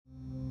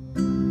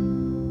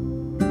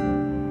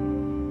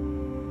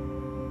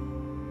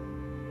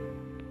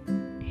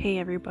Hey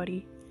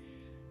everybody,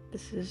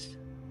 this is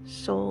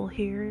Soul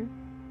here.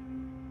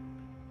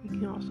 You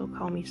can also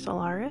call me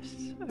Solaris.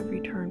 I've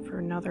returned for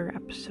another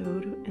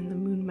episode in the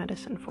Moon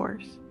Medicine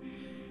Force.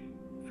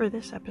 For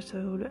this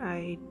episode,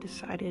 I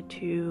decided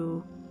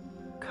to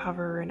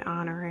cover an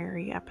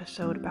honorary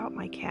episode about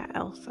my cat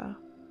Elsa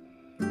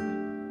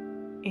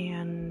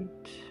and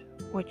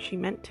what she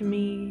meant to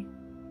me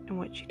and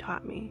what she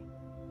taught me.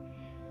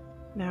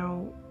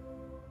 Now,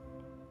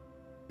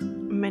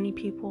 many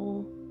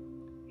people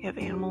have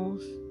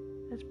animals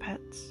as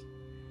pets,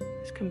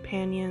 as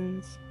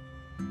companions,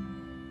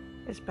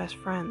 as best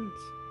friends.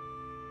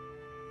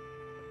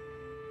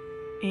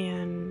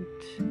 And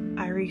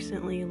I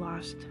recently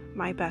lost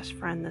my best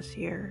friend this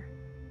year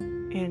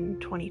in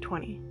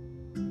 2020.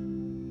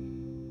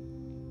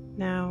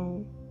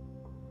 Now,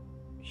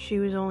 she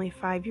was only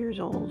 5 years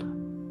old,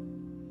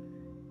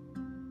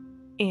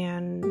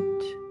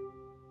 and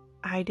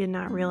I did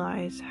not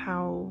realize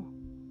how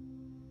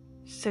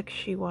sick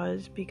she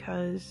was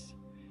because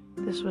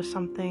this was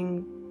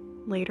something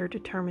later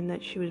determined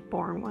that she was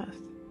born with.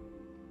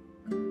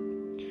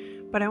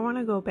 But I want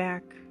to go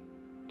back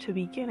to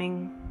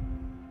beginning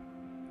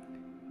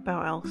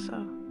about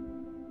Elsa.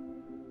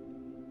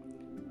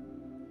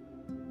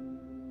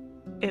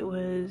 It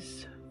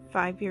was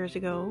 5 years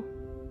ago.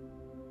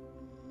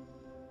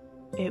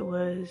 It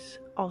was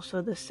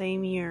also the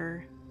same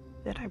year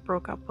that I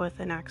broke up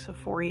with an ex of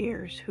 4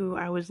 years who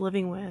I was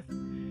living with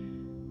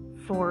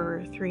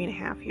for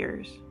 3.5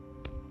 years.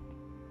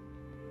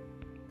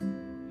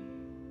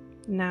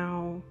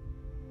 Now,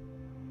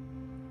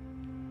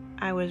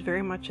 I was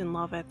very much in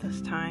love at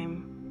this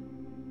time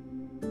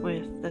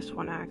with this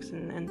one ex,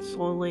 and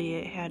slowly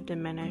it had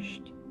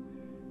diminished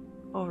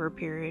over a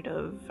period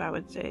of, I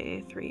would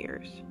say, 3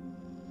 years.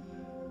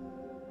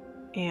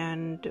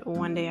 And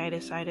one day I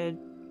decided,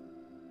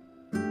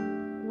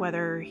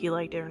 whether he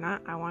liked it or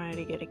not, I wanted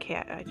to get a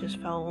cat. I just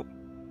felt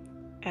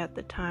at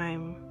the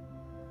time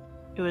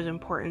it was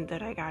important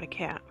that I got a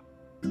cat.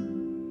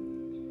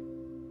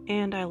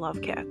 And I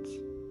love cats.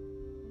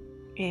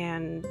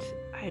 And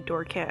I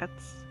adore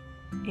cats.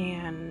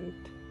 And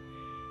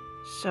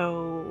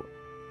so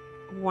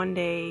one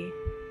day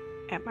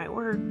at my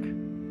work,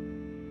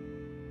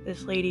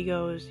 this lady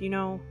goes,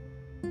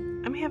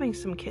 I'm having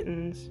some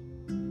kittens.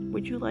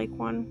 Would you like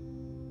one?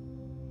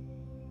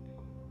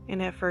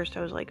 And at first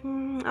I was like,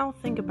 I'll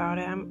think about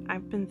it.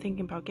 I've been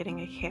thinking about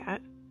getting a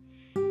cat.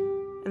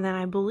 And then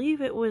I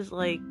believe it was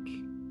like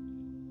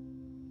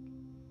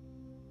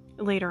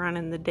later on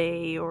in the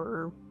day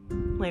or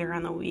later on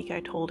in the week,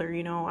 I told her,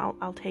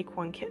 I'll take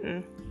one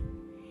kitten.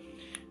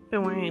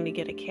 Been wanting to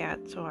get a cat,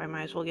 so I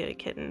might as well get a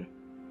kitten.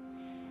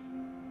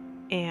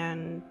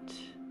 And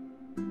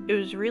it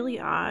was really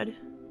odd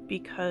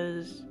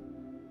because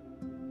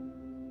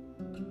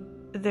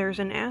there's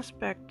an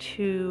aspect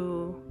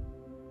to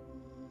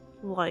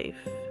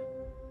life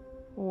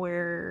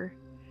where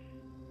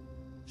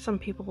some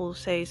people will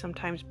say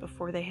sometimes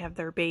before they have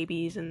their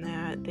babies and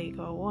that they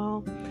go,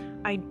 well,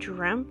 I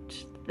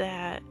dreamt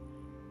that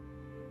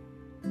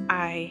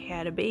I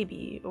had a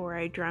baby, or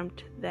I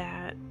dreamt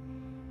that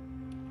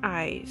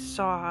I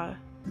saw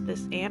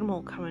this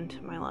animal come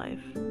into my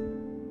life.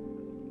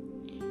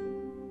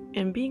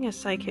 And being a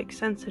psychic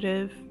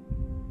sensitive,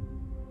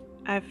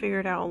 I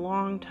figured out a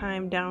long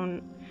time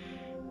ago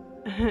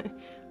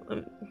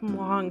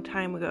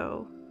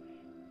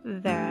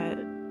that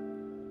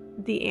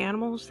the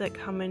animals that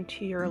come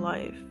into your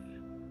life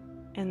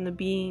and the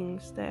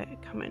beings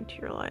that come into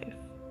your life,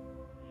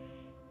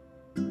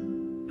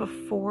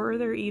 before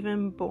they're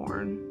even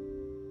born,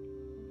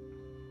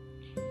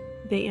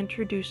 they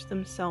introduce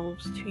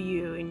themselves to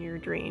you in your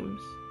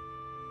dreams.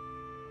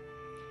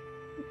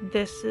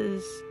 This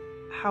is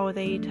how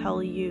they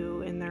tell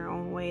you in their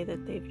own way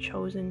that they've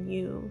chosen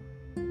you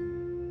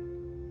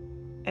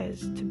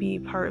as to be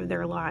part of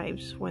their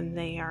lives when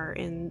they are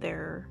in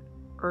their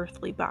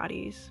earthly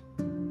bodies.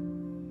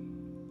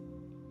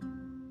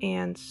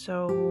 And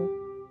so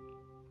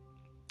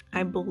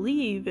I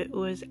believe it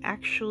was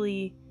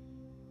actually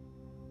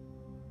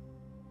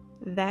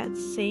that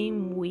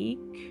same week,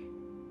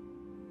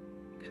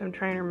 because I'm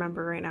trying to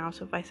remember right now,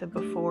 so if I said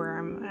before,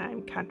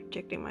 I'm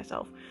contradicting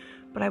myself,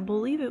 but I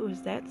believe it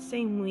was that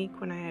same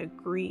week when I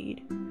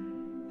agreed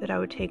that I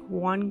would take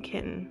one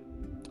kitten,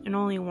 and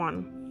only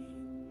one.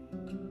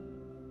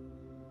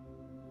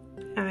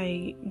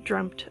 I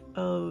dreamt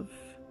of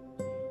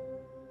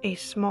a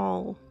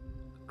small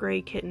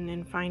gray kitten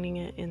and finding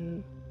it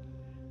in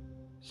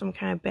some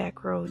kind of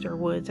back roads or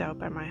woods out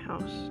by my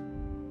house.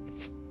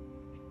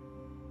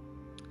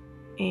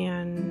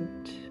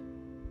 And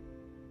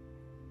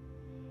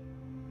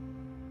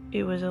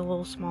it was a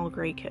little small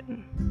gray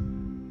kitten.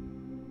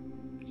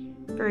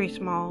 Very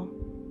small.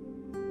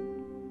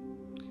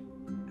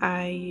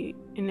 I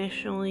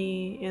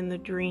initially in the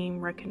dream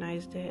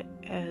recognized it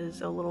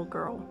as a little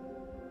girl.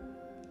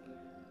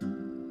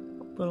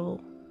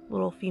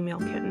 Little female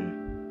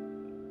kitten.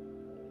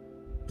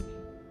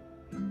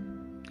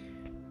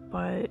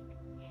 But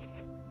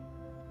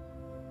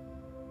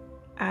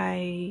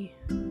I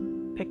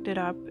picked it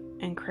up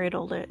and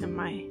cradled it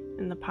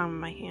in the palm of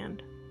my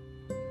hand.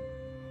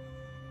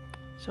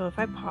 So if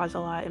I pause a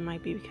lot, it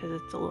might be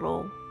because it's a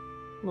little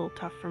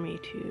tough for me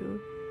to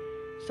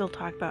still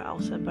talk about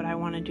Elsa, but I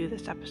want to do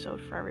this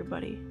episode for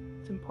everybody.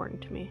 It's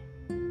important to me.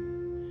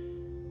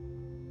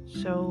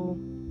 So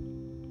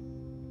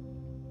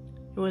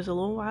it was a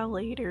little while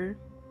later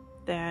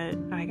that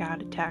I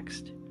got a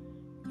text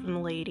from the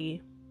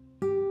lady.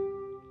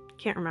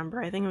 Can't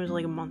remember. I think it was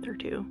like a month or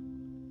two.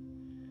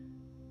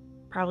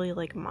 Probably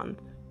like a month.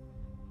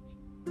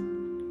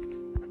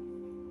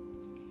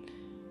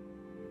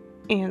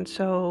 And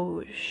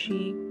so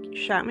she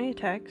shot me a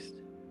text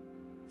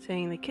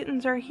saying the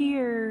kittens are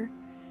here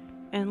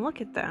and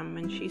look at them.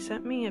 And she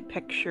sent me a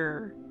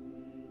picture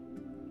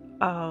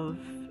of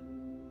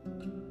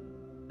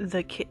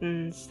the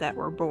kittens that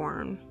were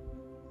born.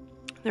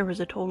 There was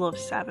a total of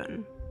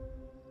 7.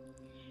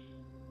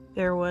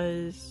 There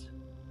was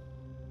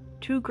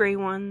 2 gray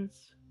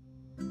ones,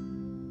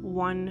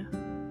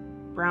 1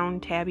 brown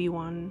tabby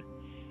one,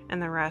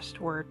 and the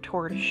rest were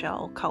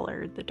tortoiseshell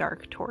colored, the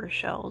dark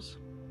tortoiseshells.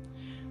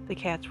 The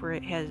cats were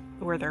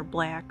they're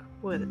black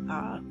with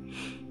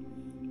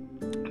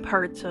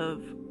parts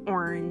of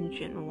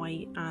orange and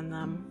white on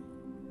them.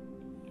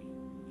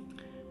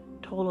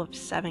 Total of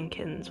 7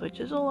 kittens, which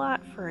is a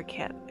lot for a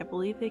cat. I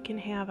believe they can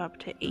have up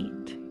to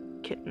 8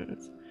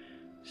 kittens.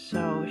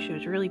 So she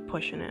was really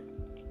pushing it.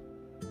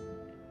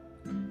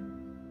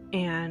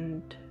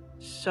 And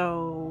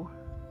so,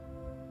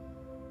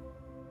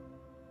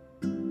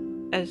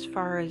 as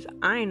far as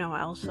I know,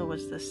 Elsa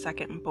was the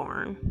second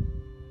born,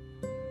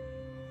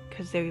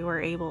 because they were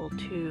able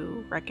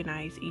to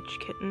recognize each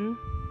kitten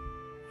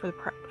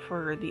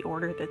for the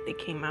order that they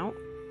came out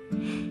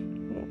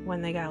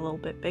when they got a little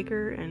bit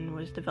bigger and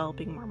was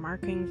developing more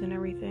markings and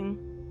everything.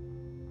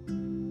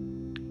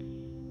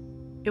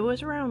 It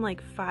was around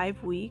like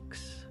 5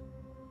 weeks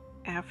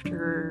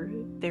after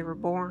they were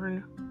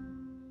born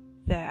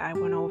that I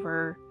went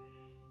over,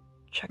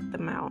 checked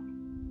them out.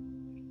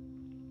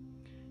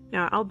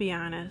 Now, I'll be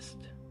honest,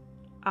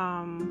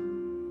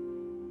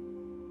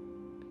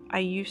 I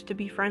used to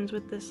be friends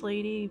with this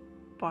lady,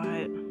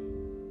 but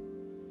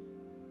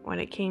when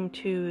it came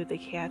to the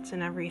cats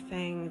and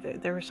everything,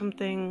 there was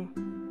something,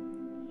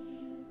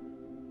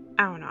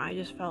 I don't know, I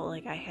just felt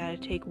like I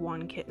had to take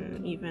one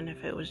kitten, even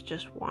if it was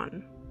just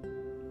one.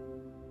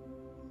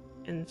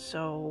 And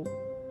so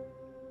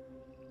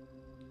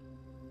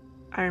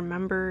I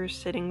remember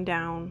sitting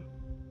down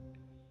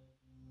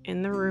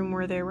in the room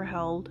where they were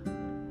held,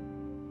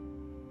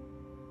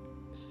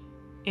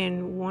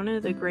 and one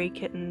of the gray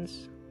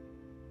kittens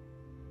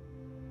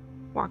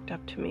walked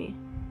up to me,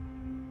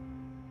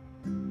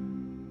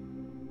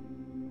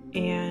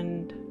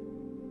 and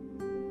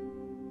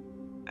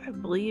I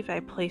believe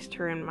I placed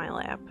her in my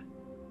lap.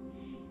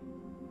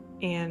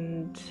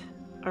 And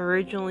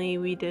originally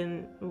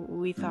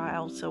we thought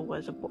Elsa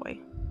was a boy.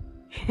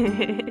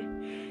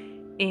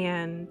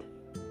 And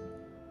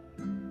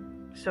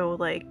so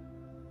like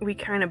we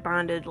kind of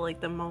bonded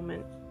like the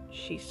moment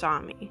she saw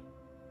me.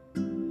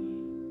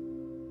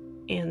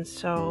 And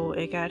so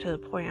it got to the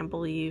point, I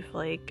believe,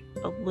 like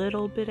a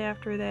little bit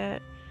after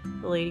that,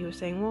 the lady was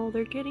saying, well,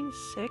 they're getting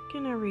sick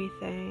and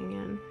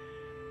everything,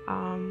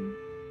 and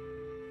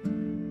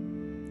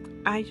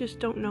I just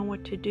don't know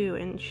what to do.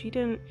 And she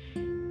didn't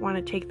want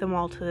to take them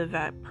all to the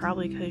vet,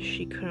 probably because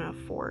she couldn't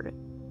afford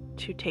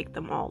to take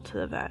them all to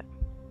the vet.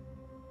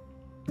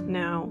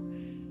 Now,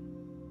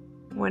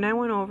 when I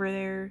went over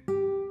there,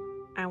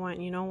 I went,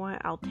 you know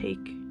what, I'll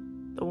take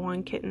the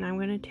one kitten I'm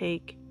going to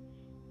take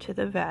to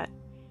the vet,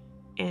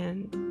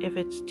 and if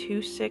it's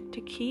too sick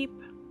to keep,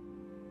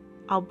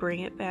 I'll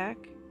bring it back,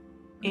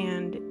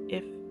 and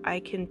if I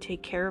can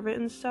take care of it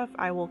and stuff,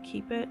 I will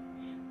keep it.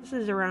 This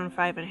is around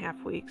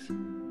 5.5 weeks.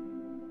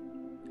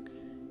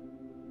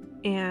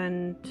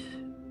 And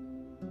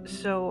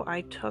so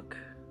I took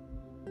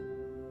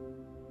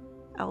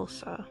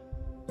Elsa.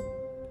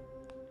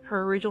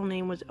 Her original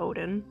name was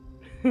Odin,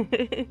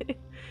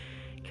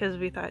 because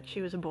we thought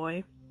she was a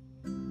boy.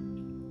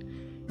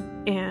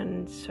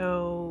 And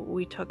so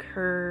we took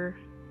her,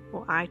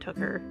 well, I took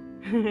her.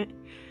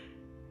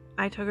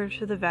 I took her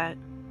to the vet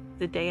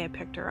the day I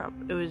picked her up.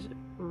 It was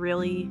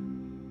really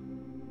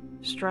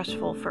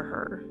stressful for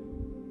her.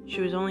 She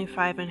was only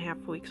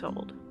 5.5 weeks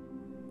old.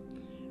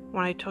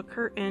 When I took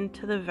her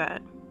into the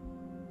vet,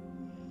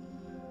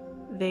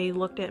 they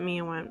looked at me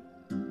and went,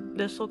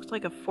 this looks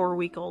like a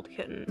 4-week-old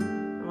kitten.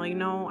 I'm like,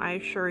 no, I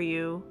assure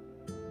you,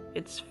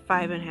 it's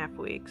 5.5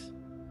 weeks.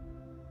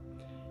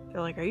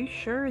 They're like, are you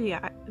sure?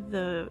 Yeah,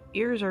 the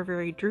ears are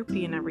very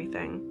droopy and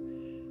everything.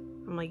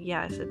 I'm like,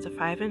 yes, it's a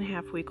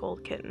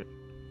 5.5-week-old kitten.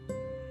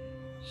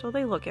 So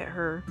they look at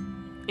her,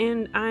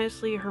 and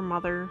honestly, her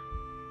mother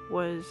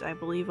was, I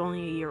believe,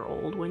 only a year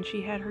old when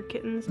she had her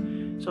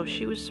kittens, so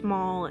she was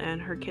small,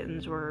 and her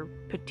kittens were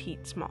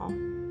petite small.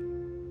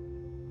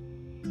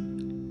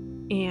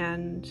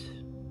 And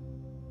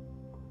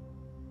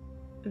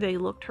they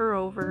looked her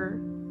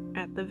over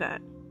at the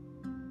vet,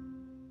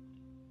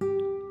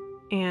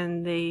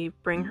 and they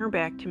bring her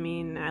back to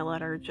me, and I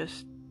let her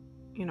just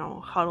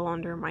huddle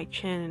under my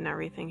chin and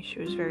everything. She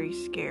was very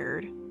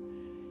scared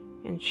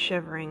and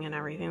shivering and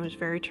everything. It was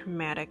very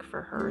traumatic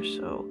for her,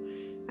 so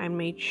I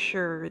made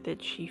sure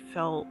that she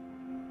felt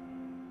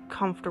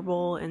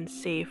comfortable and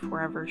safe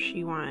wherever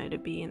she wanted to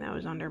be, and that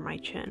was under my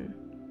chin.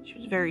 She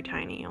was very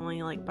tiny,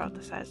 only like about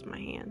the size of my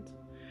hands.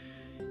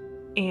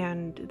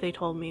 And they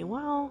told me,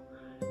 well,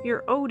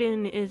 your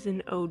Odin is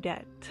an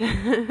Odette.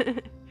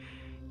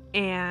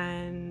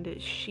 And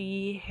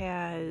she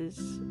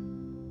has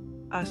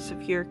a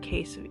severe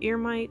case of ear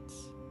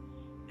mites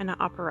and an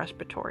upper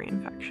respiratory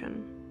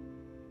infection.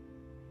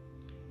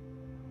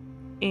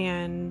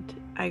 And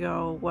I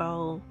go,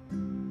 well,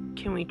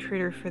 can we treat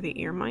her for the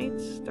ear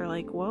mites? They're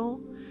like, well,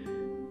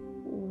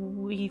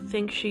 we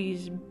think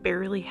she's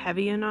barely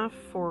heavy enough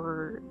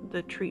for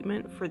the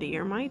treatment for the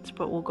ear mites,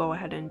 but we'll go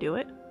ahead and do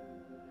it.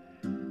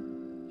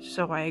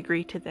 So I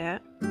agreed to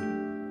that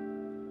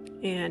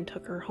and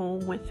took her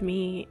home with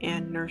me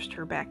and nursed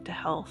her back to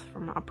health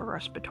from upper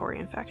respiratory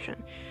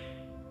infection.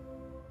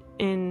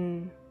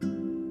 In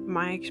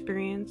my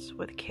experience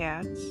with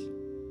cats,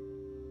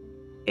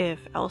 if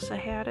Elsa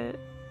had it,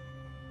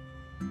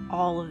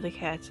 all of the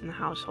cats in the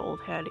household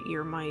had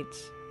ear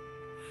mites,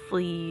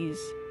 fleas,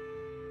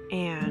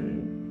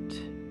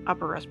 and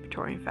upper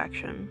respiratory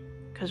infection.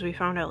 Because we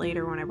found out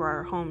later when I brought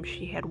her home,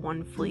 she had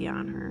one flea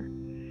on her.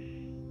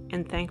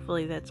 And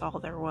thankfully that's all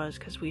there was,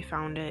 because we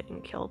found it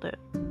and killed it.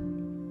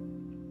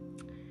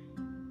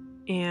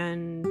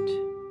 And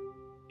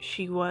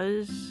she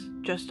was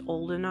just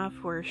old enough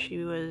where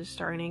she was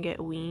starting to get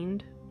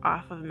weaned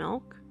off of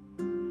milk.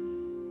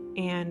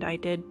 And I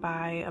did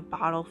buy a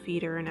bottle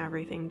feeder and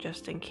everything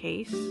just in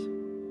case.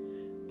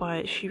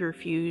 But she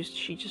refused.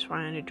 She just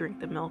wanted to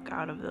drink the milk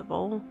out of the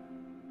bowl.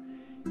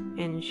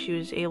 And she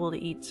was able to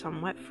eat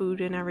some wet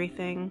food and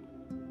everything.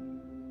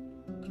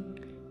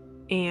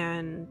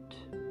 And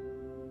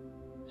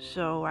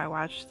so I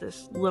watched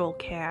this little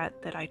cat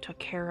that I took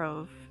care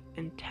of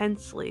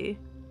intensely.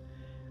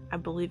 I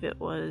believe it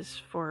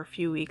was for a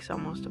few weeks,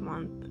 almost a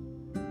month.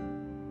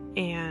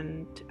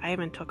 And I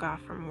even took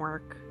off from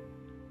work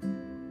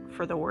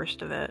for the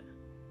worst of it.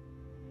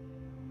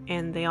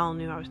 And they all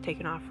knew I was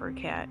taking off for a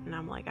cat, and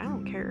I'm like, I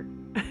don't care.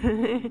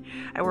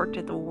 I worked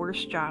at the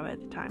worst job at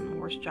the time, the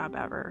worst job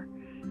ever.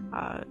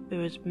 It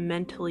was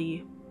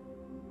mentally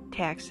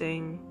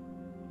taxing.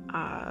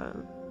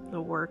 The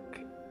work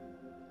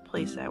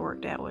place that I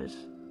worked at was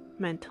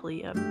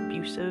mentally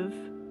abusive,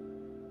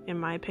 in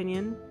my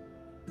opinion.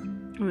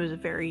 It was a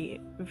very,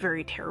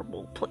 very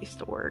terrible place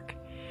to work.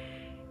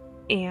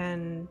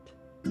 And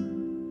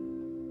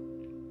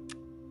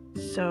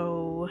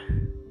so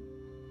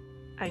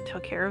I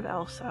took care of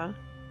Elsa.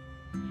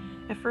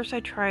 At first I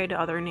tried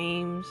other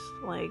names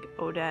like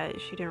Odette.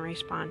 She didn't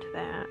respond to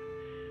that.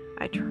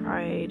 I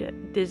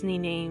tried Disney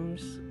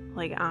names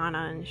like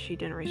Anna, and she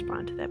didn't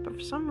respond to that. But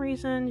for some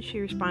reason she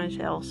responded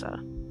to Elsa.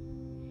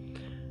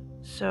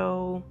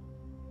 So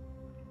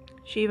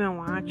she even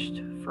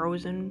watched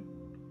Frozen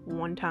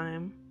one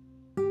time.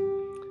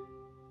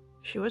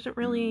 She wasn't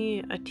really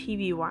a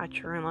TV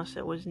watcher unless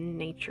it was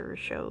nature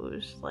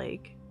shows,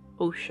 like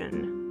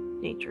ocean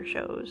nature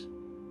shows.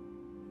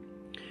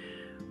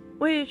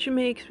 Which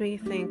makes me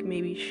think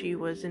maybe she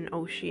was an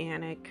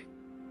oceanic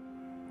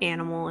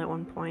animal at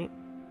one point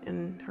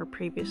in her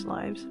previous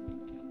lives.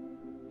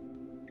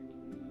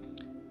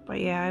 But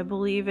yeah, I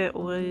believe it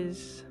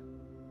was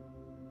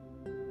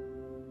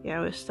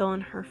still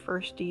in her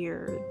first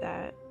year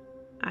that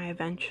I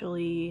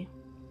eventually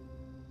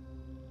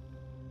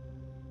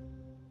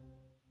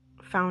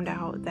found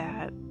out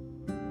that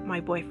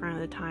my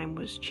boyfriend at the time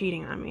was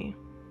cheating on me.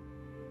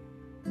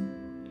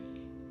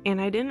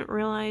 And I didn't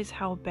realize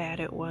how bad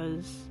it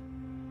was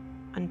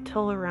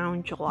until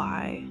around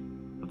July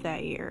of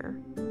that year.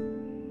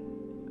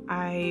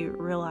 I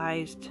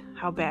realized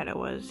how bad it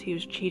was. He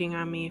was cheating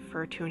on me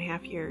for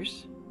 2.5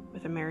 years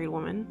with a married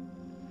woman.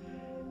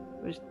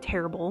 It was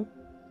terrible.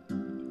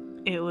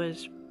 It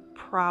was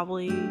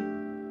probably,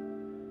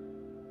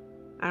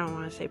 I don't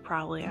want to say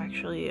probably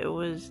actually, it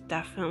was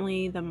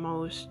definitely the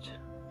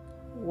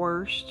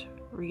worst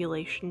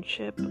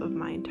relationship of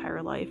my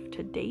entire life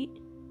to date.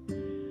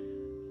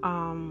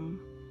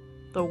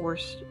 The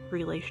worst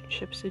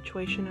relationship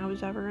situation I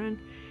was ever in.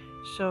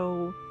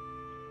 So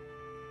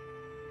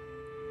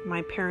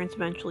my parents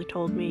eventually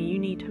told me, you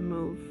need to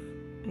move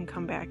and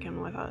come back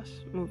in with us.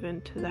 Move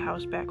into the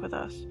house back with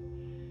us.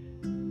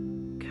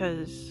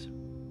 Because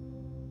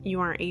you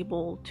aren't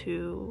able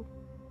to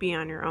be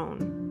on your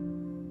own.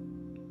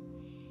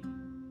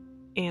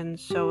 And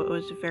so it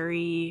was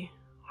very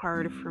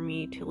hard for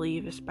me to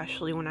leave,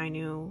 especially when I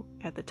knew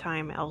at the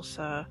time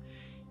Elsa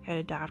had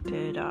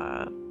adopted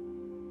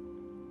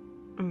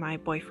my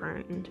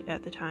boyfriend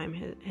at the time,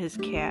 his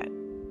cat.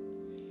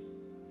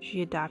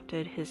 She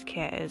adopted his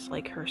cat as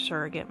like her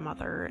surrogate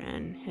mother,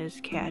 and his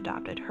cat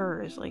adopted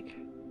her as like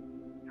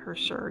her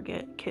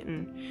surrogate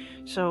kitten.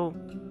 So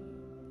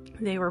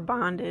they were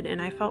bonded,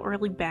 and I felt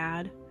really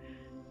bad,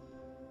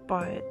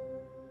 but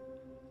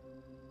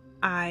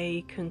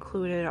I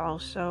concluded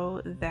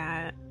also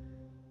that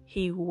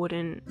he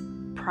wouldn't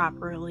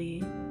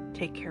properly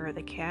take care of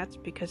the cats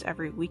because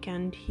every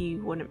weekend he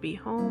wouldn't be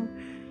home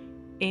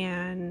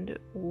and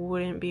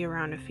wouldn't be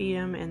around to feed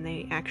them, and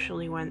they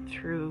actually went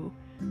through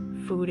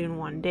food in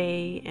one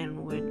day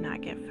and would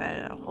not get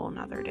fed a whole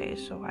nother day,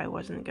 so I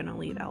wasn't going to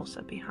leave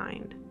Elsa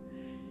behind.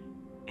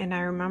 And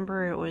I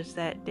remember it was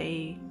that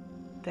day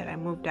that I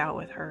moved out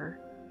with her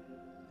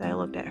that I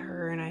looked at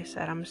her and I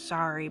said, I'm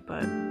sorry,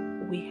 but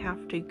we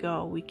have to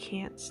go. We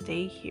can't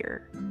stay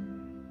here.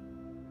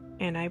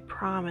 And I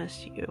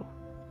promise you,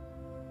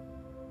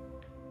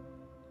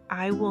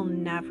 I will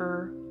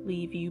never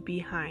leave you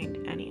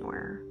behind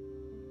anywhere.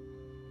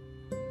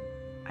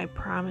 I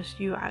promise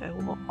you, I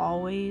will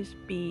always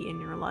be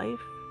in your life,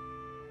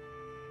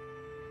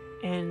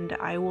 and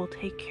I will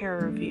take care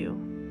of you.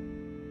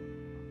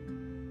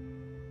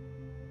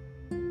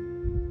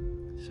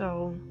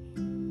 So,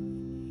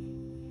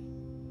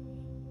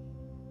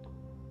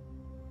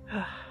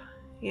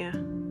 yeah,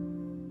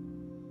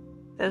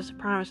 that was a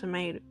promise I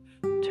made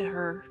to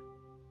her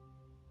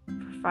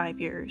for 5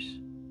 years,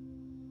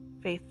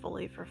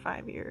 faithfully for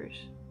 5 years,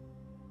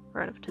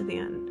 right up to the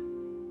end.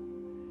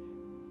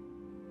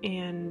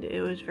 And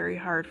it was very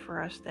hard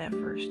for us that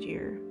first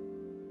year,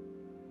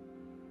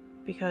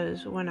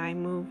 because when I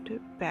moved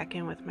back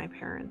in with my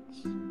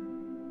parents,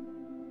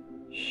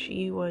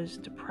 she was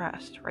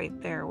depressed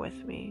right there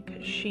with me,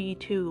 because she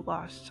too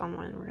lost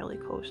someone really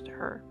close to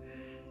her.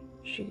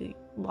 She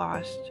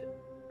lost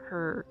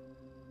her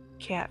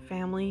cat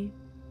family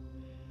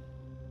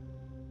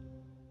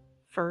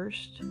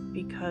first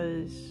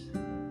because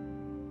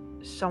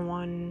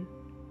someone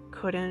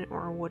couldn't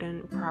or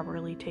wouldn't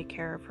properly take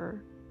care of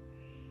her,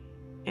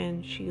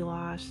 and she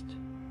lost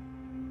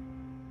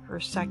her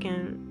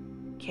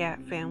second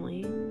cat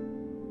family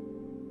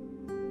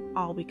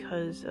all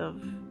because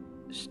of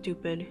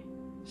stupid,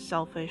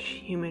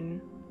 selfish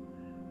human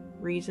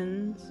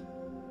reasons.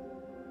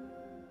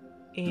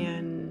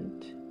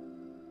 And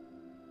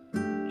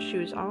she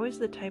was always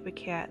the type of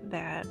cat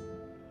that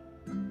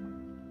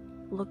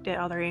looked at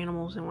other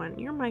animals and went,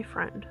 you're my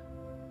friend.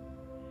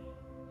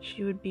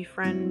 She would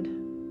befriend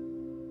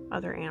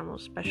other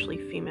animals, especially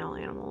female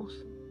animals.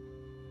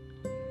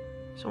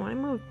 So when I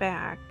moved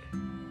back,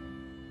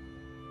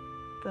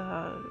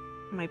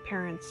 my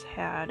parents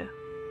had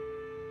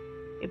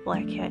a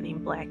black cat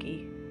named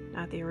Blackie,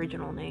 not the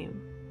original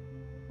name,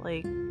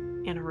 like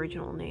an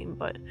original name,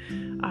 but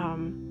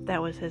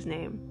that was his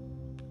name.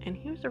 And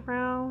he was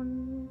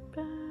around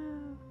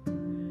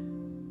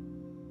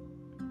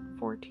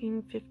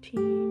 14,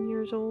 15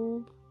 years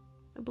old,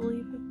 I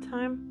believe, at the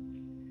time.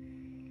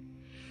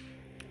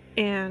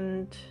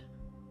 And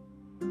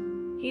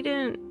he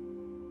didn't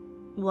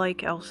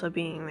like Elsa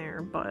being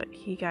there, but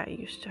he got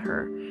used to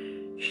her.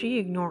 She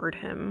ignored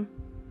him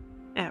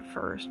at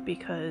first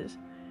because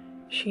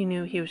she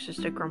knew he was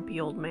just a grumpy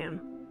old man.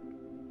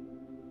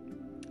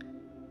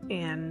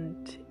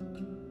 And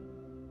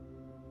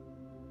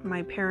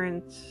my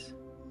parents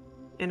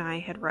and I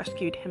had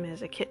rescued him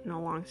as a kitten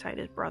alongside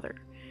his brother.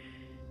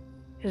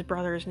 His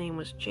brother's name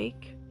was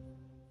Jake.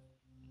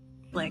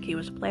 Blackie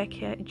was a black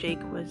cat.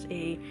 Jake was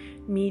a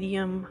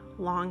medium,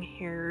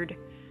 long-haired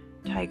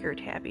tiger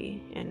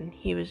tabby, and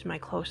he was my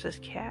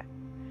closest cat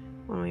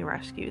when we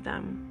rescued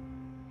them.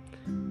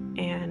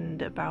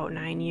 And about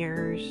 9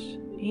 years,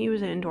 he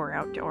was an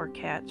indoor-outdoor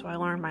cat, so I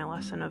learned my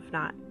lesson of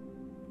not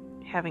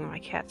having my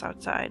cats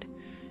outside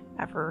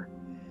ever.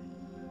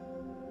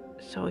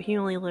 So he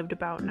only lived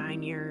about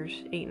 9 years,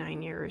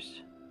 8-9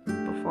 years,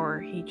 before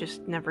he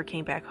just never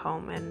came back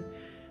home. And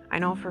I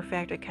know for a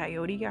fact a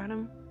coyote got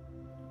him,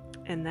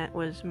 and that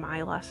was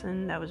my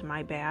lesson. That was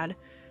my bad.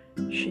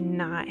 You should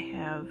not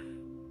have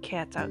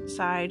cats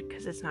outside,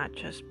 because it's not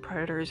just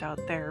predators out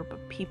there,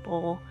 but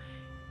people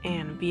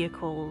and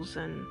vehicles,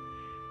 and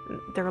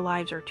their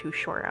lives are too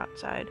short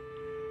outside.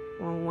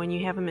 Well, when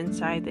you have them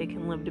inside, they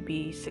can live to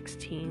be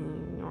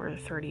 16 or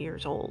 30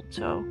 years old.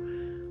 So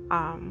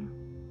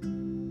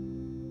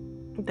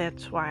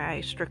that's why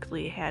I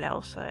strictly had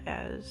Elsa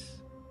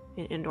as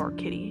an indoor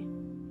kitty.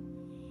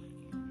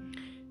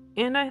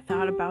 And I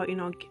thought about,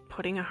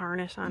 putting a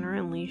harness on her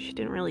and leash. She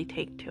didn't really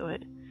take to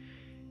it.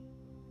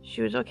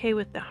 She was okay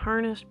with the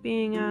harness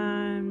being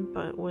on,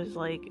 but was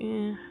like,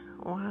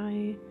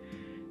 why?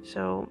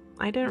 So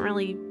I didn't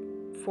really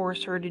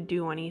force her to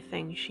do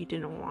anything she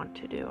didn't want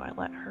to do. I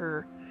let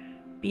her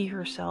be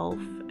herself,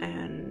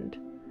 and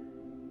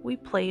we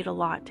played a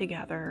lot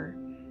together.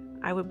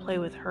 I would play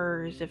with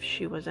her as if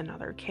she was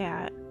another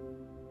cat,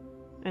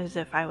 as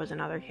if I was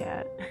another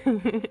cat.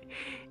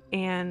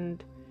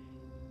 And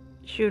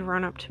she would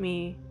run up to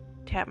me,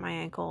 tap my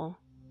ankle,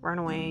 run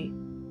away,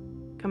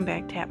 come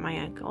back, tap my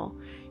ankle.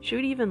 She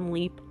would even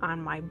leap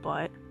on my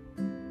butt,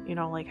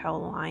 like how a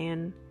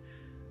lion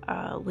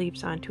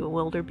leaps onto a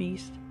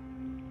wildebeest.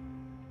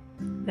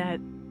 That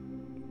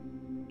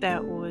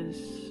was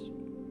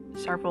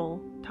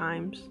several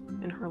times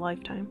in her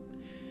lifetime.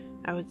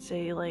 I would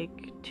say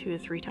like 2 to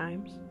 3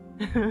 times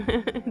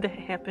that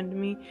happened to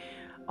me.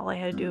 all I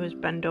had to do was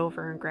bend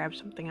over and grab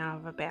something out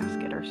of a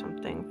basket or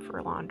something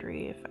for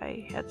laundry if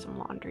I had some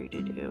laundry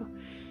to do,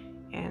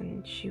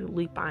 and she would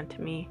leap onto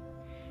me.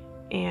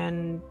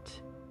 And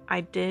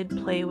I did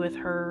play with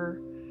her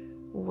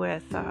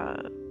with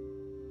her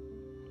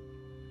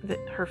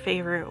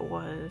favorite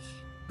was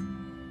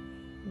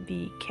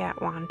the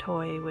pt1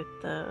 toy with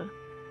the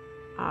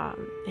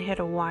it had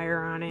a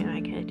wire on it, and I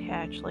can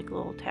attach like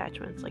little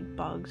attachments like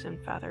bugs and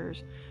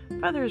feathers.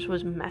 Feathers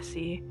was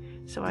messy,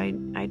 so I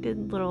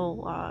did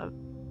little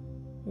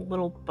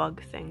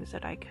bug things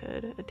that I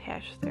could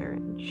attach there,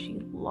 and she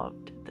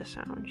loved the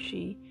sound.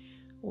 She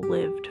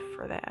lived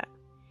for that.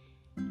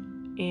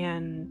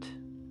 And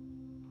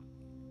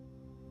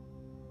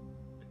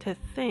to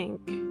think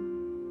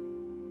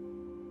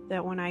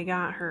that when I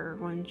got her,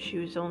 when she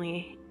was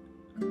only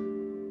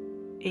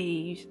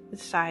a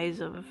size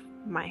of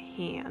my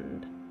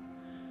hand,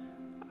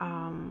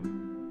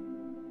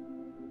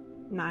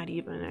 not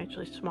even,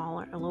 actually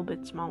smaller, a little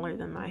bit smaller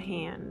than my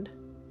hand.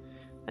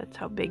 That's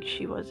how big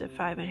she was at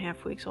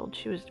 5.5 weeks old.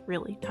 She was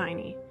really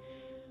tiny.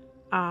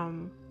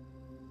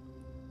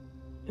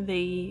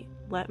 They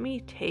let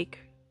me take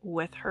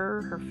with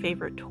her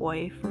favorite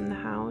toy from the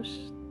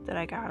house that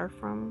I got her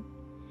from.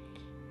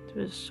 It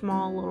was a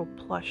small little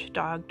plush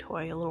dog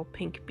toy, a little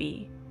pink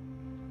bee.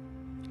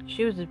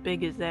 She was as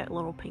big as that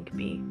little pink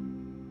bee.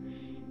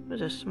 It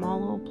was a small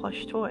little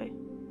plush toy.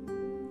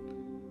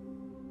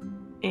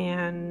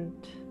 And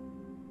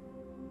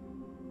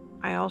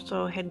I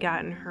also had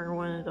gotten her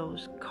one of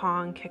those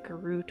Kong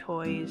Kickaroo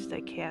toys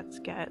that cats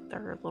get.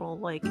 They're little,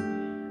 like,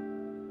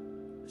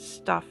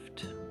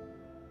 stuffed,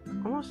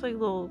 almost like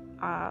little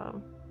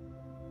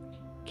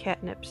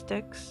catnip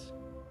sticks,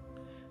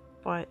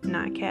 but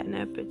not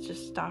catnip, it's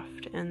just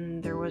stuffed,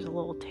 and there was a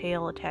little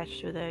tail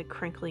attached to the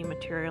crinkly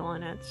material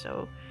in it,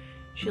 so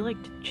she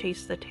liked to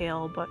chase the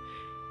tail. But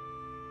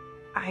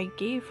I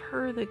gave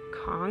her the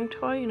Kong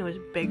toy, and it was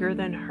bigger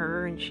than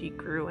her, and she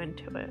grew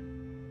into it.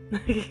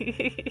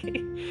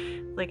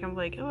 Like, I'm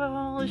like,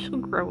 well, she'll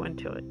grow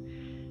into it.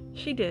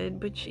 She did,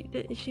 but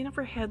she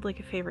never had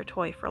like a favorite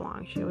toy for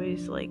long. She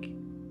always liked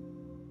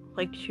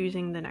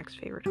choosing the next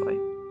favorite toy.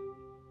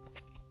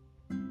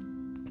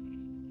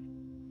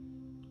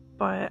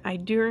 But I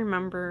do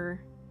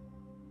remember,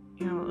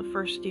 the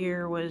first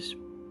year was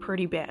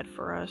pretty bad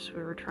for us.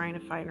 We were trying to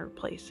find our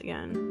place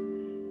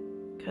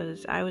again,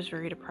 because I was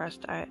very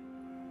depressed. I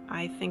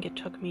think it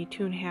took me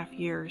 2.5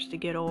 years to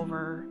get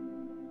over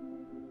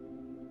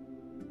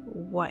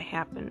what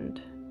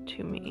happened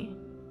to me.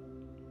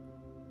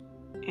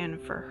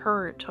 And for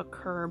her, it took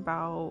her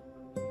about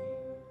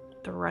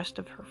the rest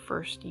of her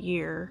first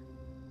year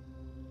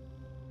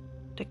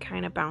to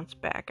kind of bounce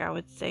back. I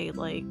would say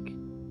like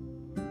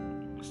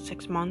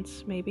 6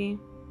 months maybe.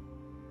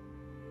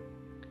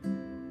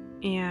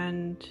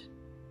 And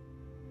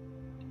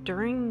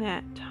during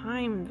that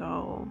time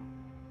though,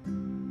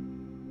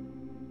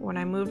 when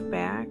I moved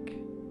back,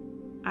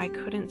 I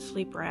couldn't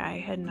sleep right. I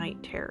had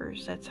night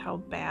terrors. That's how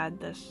bad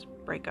this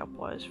breakup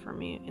was for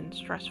me and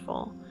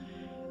stressful.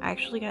 I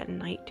actually got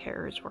night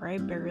terrors where I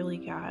barely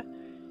got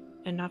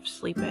enough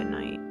sleep at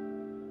night.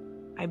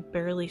 I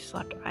barely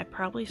slept. I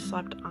probably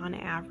slept on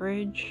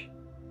average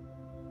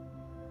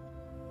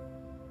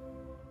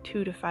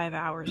 2 to 5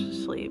 hours of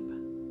sleep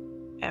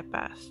at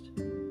best.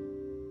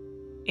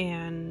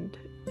 And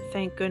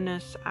thank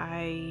goodness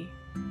I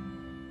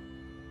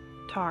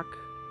talk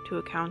to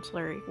a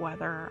counselor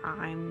whether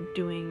I'm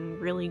doing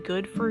really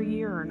good for a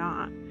year or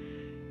not,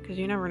 because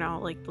you never know,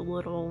 like the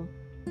little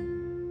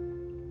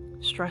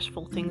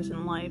stressful things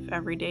in life,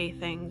 everyday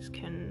things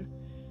can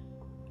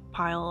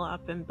pile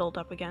up and build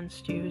up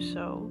against you.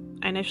 So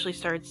I initially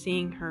started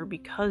seeing her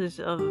because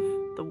of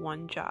the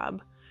one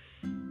job,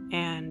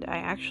 and I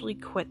actually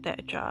quit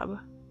that job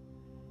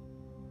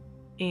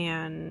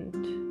and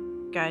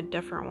got a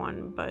different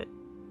one, but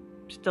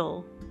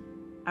still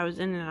I was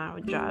in and out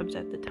of jobs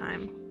at the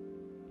time.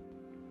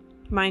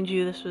 Mind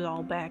you, this was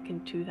all back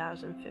in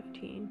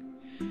 2015,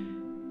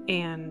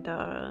 and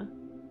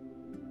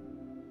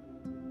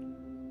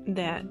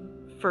that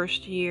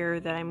first year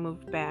that I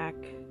moved back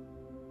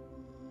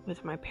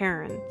with my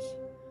parents,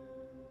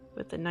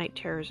 with the night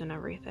terrors and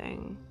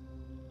everything,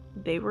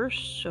 they were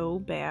so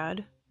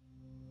bad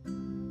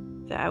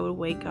that I would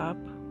wake up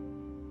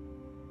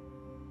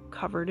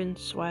covered in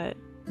sweat,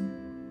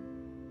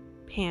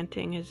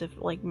 panting as if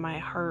like my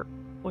heart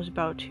was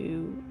about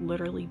to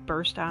literally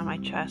burst out of my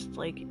chest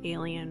like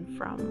Alien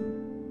from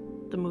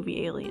the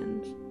movie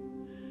Aliens.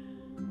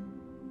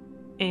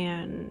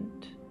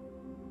 And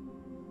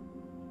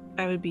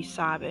I would be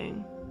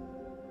sobbing,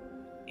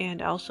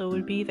 and Elsa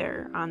would be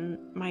there on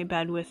my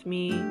bed with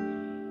me,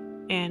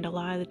 and a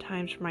lot of the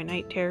times for my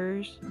night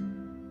terrors,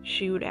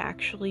 she would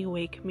actually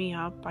wake me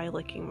up by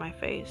licking my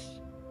face.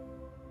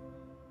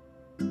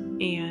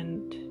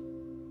 And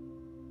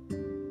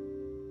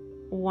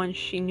once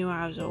she knew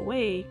I was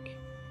awake,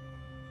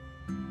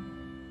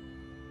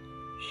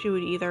 she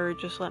would either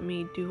just let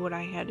me do what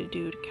I had to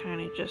do to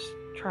kind of just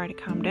try to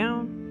calm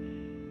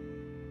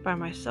down by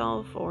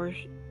myself, or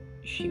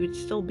she would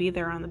still be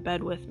there on the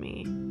bed with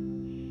me.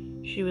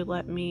 She would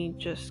let me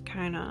just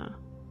kind of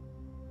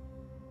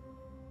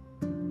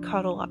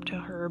cuddle up to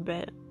her a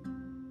bit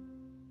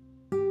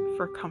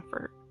for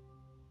comfort.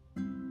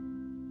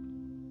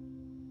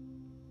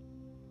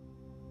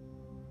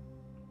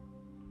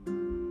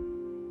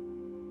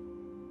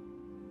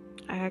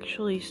 I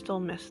actually still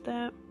miss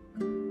that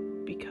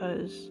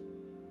because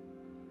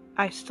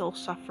I still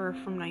suffer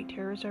from night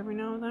terrors every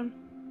now and then.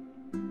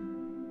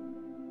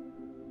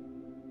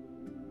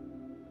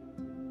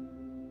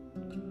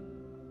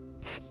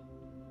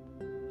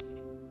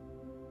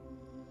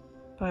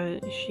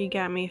 But she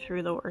got me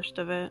through the worst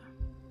of it,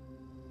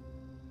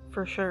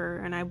 for sure.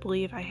 And I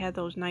believe I had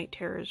those night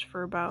terrors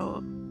for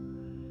about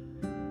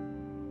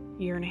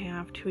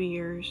 1.5, 2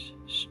 years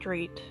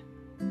straight.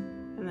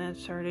 And then it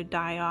started to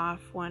die off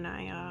when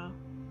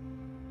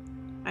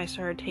I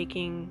started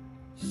taking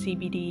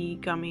CBD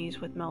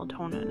gummies with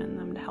melatonin in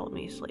them to help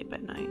me sleep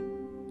at night.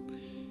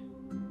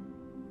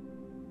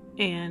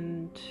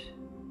 And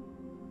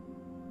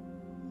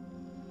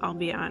I'll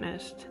be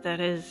honest, that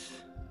is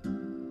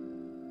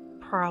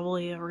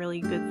probably a really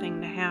good thing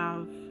to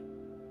have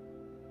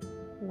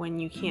when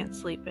you can't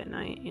sleep at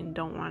night and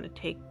don't want to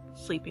take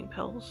sleeping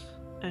pills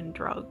and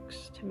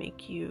drugs to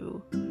make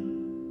you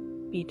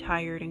be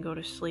tired and go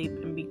to sleep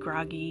and be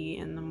groggy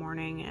in the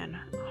morning and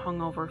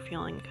hungover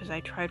feeling, because I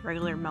tried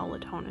regular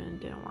melatonin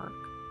and it didn't work.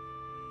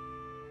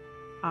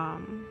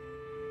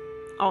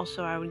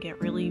 Also, I would get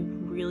really,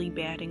 really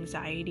bad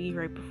anxiety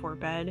right before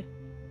bed.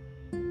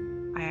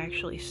 I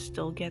actually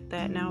still get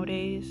that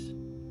nowadays.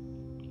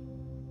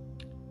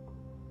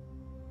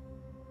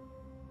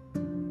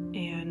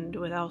 And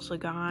with Elsa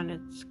gone,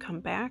 it's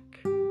come back.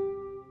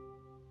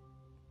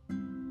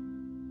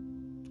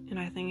 And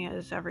I think it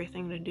has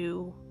everything to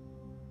do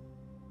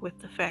with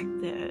the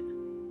fact that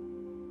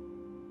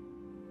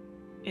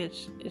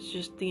it's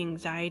just the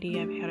anxiety.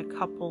 I've had a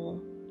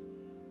couple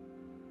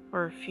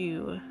or a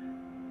few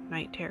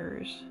night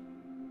terrors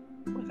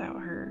without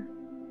her.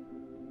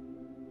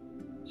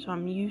 So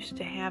I'm used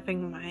to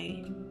having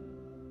my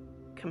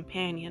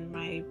companion,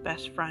 my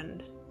best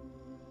friend,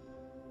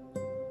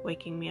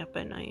 waking me up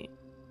at night.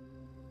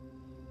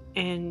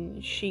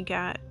 And she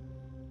got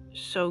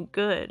so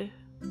good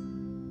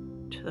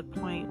to the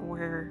point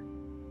where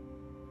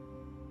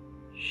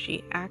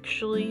she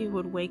actually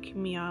would wake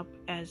me up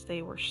as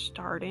they were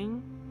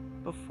starting,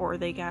 before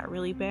they got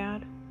really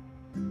bad.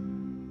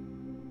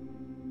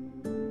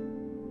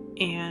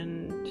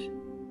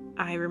 And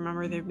I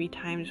remember there'd be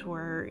times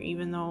where,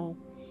 even though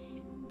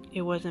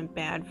it wasn't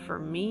bad for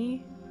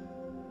me,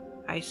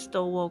 I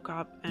still woke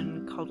up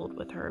and cuddled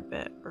with her a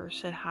bit, or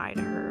said hi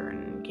to her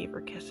and gave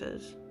her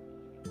kisses.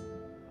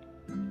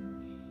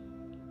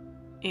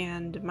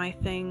 And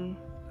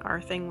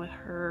our thing with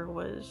her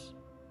was,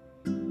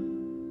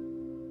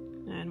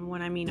 and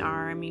when I mean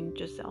I mean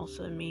just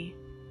Elsa and me.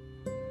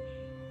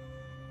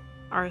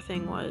 Our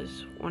thing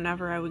was,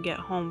 whenever I would get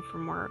home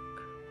from work,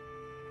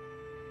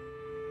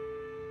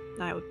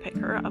 I would pick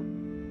her up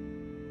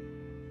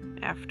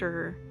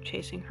after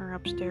chasing her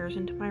upstairs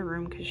into my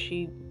room, because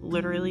she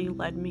literally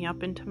led me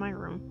up into my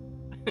room.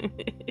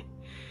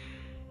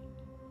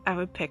 I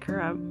would pick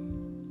her up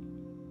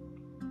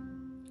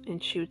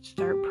and she would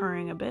start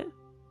purring a bit.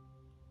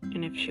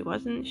 And if she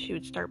wasn't, she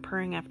would start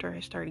purring after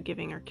I started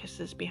giving her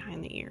kisses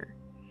behind the ear.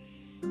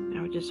 And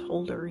I would just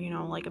hold her,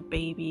 like a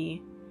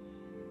baby,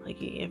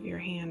 like you have your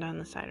hand on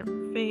the side of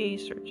her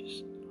face, or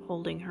just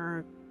holding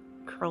her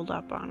curled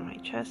up on my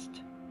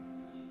chest.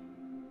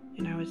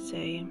 And I would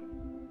say,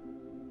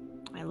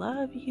 I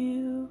love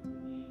you.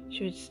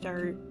 She would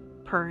start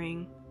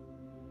purring.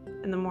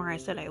 And the more I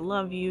said, I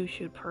love you,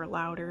 she would purr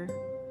louder.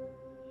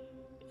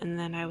 And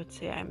then I would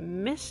say, I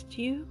missed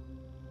you.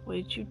 What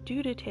did you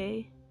do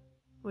today?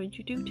 What did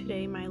you do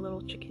today, my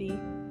little chickadee?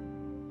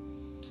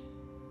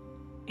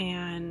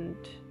 And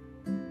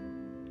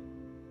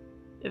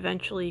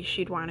eventually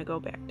she'd want to go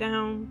back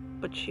down,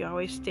 but she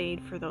always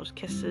stayed for those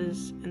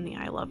kisses and the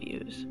I love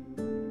yous.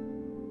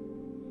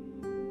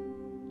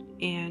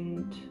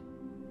 And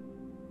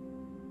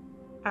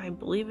I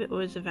believe it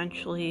was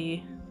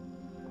eventually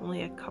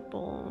only a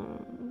couple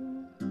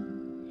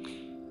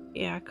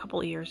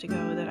years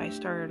ago that I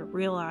started to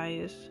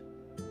realize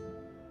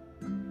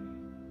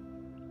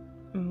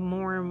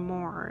more and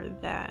more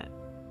that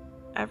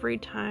every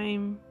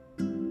time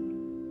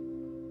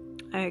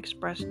I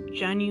expressed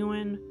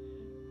genuine,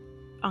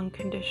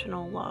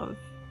 unconditional love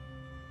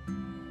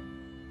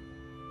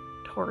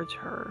towards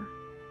her,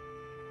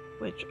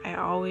 which I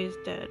always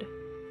did,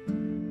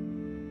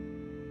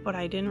 but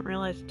I didn't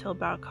realize until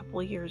about a couple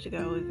of years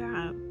ago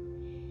that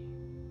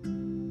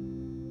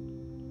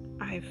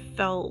I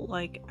felt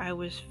like I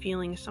was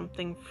feeling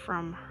something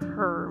from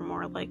her,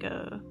 more like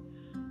a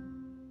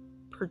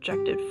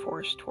projected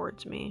force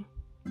towards me.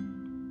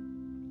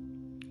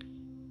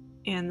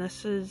 And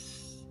this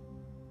is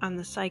on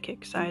the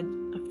psychic side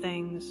of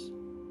things.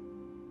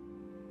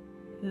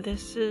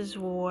 This is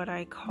what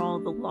I call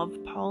the love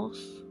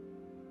pulse.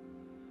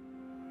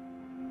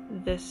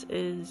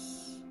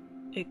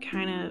 It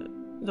kind of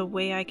the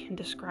way I can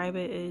describe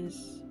it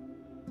is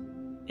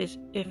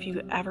if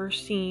you've ever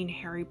seen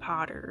Harry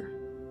Potter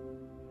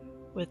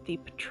with the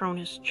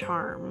Patronus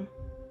charm,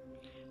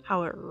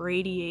 how it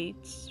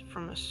radiates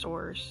from a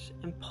source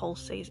and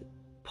pulsates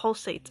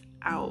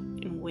out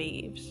in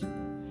waves.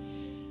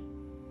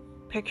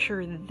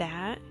 Picture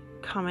that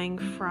coming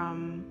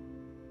from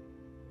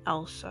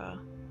Elsa,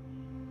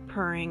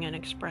 purring and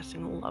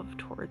expressing love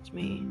towards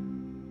me,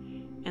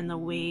 and the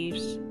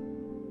waves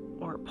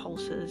or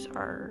pulses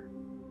are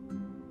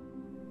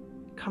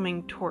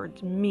coming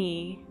towards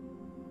me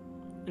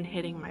and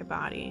hitting my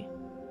body.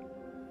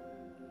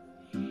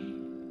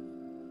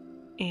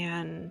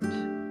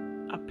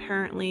 And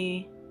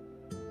apparently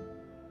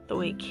the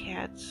way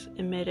cats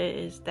emit it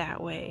is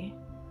that way.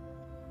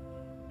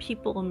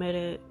 People emit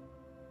it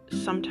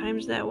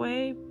sometimes that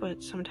way,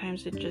 but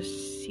sometimes it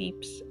just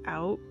seeps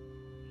out,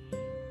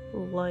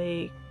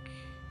 like,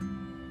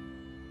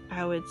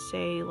 I would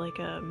say, like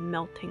a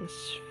melting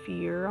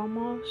sphere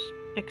almost,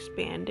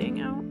 expanding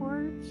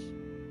outwards,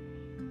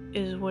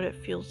 is what it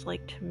feels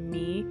like to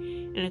me.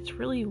 And it's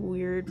really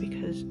weird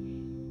because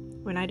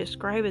when I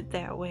describe it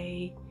that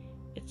way,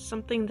 it's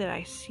something that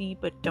I see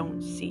but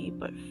don't see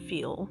but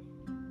feel.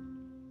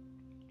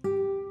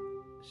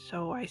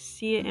 So I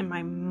see it in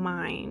my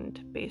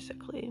mind,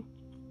 basically.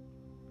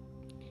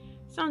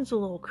 Sounds a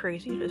little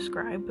crazy to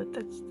describe, but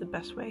that's the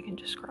best way I can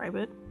describe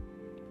it.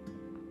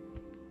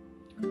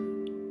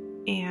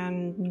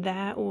 And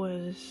that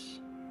was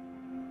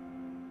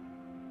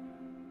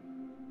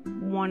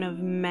one of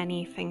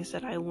many things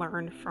that I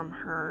learned from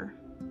her,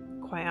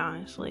 quite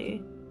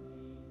honestly.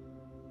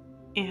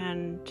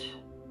 And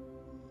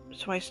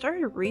so I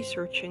started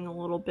researching a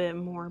little bit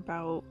more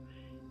about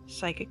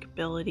psychic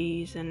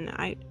abilities, and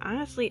I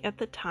honestly, at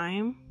this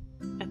time,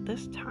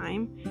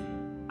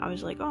 I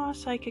was like, oh,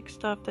 psychic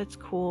stuff, that's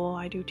cool.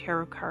 I do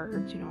tarot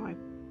cards, I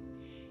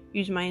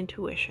use my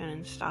intuition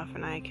and stuff,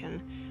 and I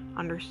can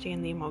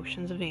understand the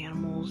emotions of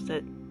animals.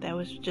 That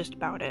was just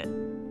about it.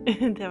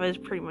 That was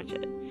pretty much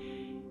it.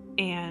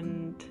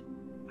 And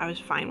I was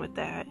fine with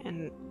that,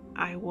 and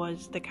I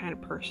was the kind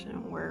of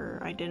person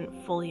where I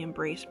didn't fully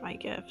embrace my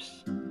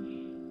gifts.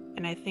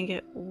 And I think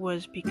it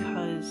was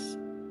because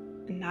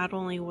not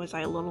only was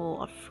I a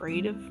little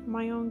afraid of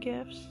my own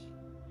gifts,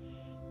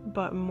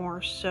 but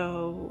more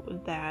so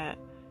that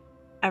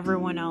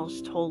everyone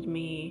else told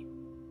me,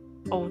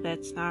 oh,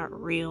 that's not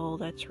real,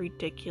 that's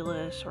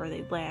ridiculous, or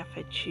they'd laugh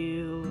at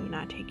you,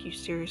 not take you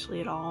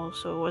seriously at all,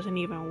 so it wasn't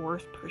even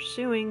worth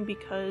pursuing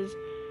because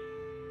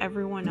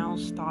everyone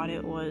else thought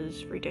it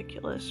was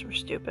ridiculous or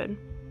stupid.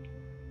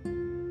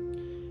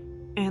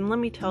 And let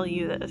me tell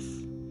you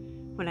this,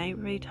 when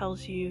anybody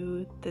tells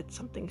you that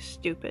something's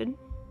stupid,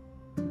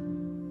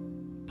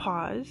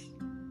 pause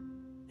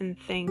and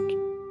think,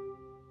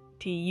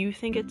 do you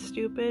think it's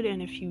stupid?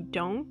 And if you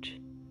don't,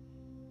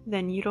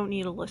 then you don't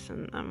need to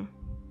listen to them.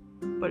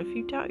 But if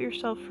you doubt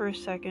yourself for a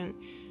second,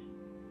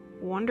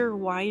 wonder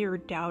why you're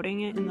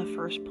doubting it in the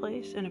first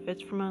place, and if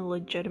it's from a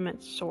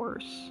legitimate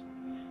source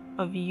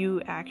of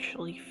you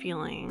actually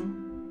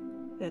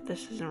feeling that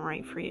this isn't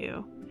right for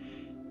you,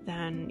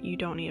 then you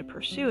don't need to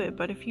pursue it.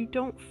 But if you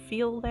don't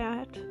feel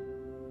that,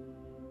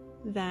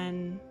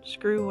 then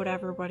screw what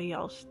everybody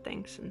else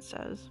thinks and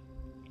says.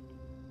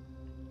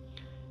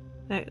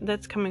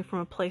 That's coming from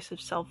a place of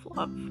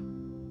self-love.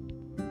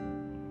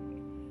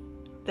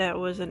 That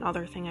was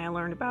another thing I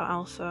learned about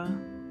Elsa.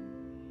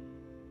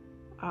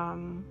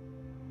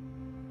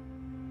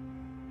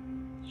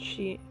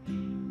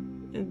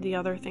 The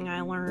other thing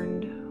I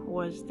learned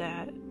was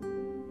that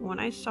when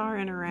I saw her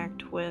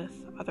interact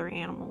with other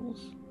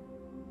animals,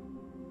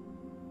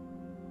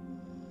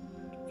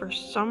 for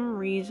some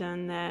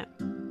reason that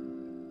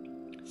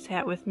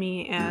sat with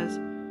me as,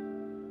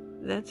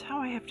 that's how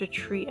I have to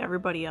treat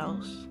everybody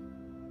else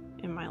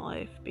in my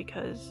life,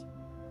 because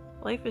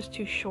life is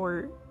too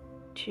short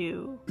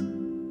to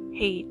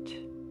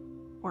hate,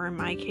 or in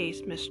my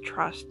case,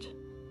 mistrust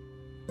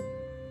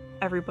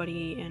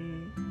everybody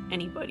and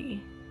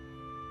anybody.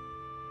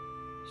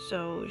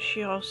 So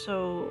she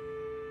also,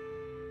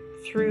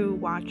 through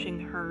watching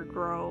her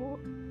grow,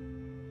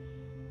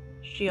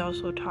 she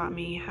also taught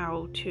me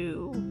how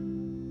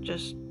to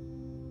just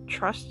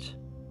trust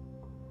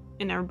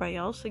in everybody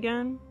else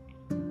again.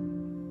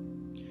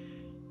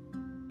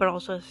 But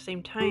also at the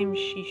same time,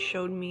 she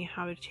showed me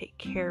how to take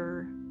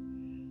care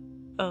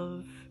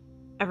of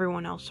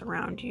everyone else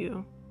around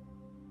you.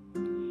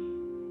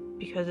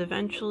 Because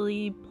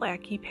eventually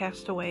Blackie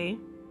passed away.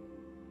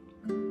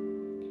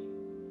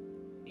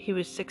 He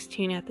was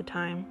 16 at the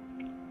time.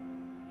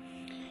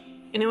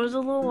 And it was a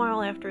little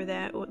while after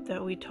that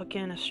we took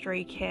in a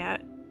stray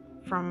cat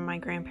from my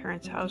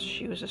grandparents' house.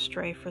 She was a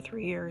stray for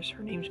 3 years.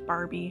 Her name's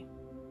Barbie.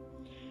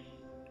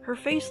 Her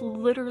face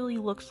literally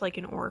looks like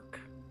an orc.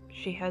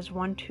 She has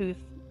one tooth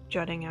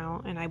jutting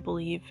out, and I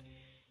believe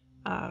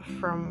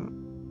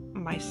from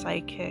my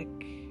psychic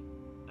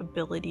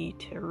ability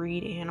to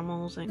read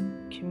animals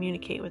and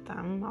communicate with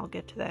them, I'll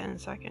get to that in a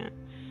second,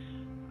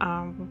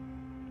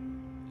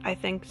 I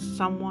think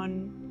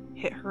someone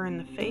hit her in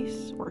the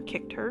face or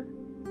kicked her,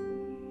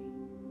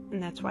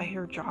 and that's why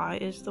her jaw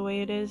is the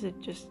way it is.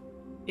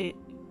 It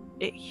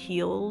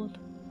healed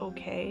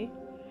okay,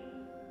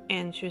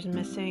 and she was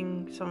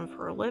missing some of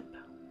her lip.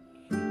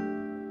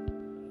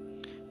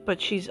 But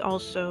she's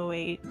also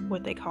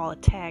what they call a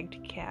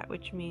tagged cat,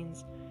 which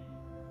means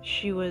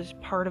she was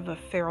part of a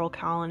feral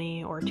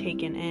colony or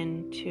taken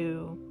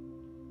into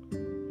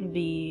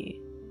the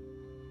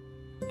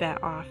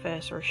vet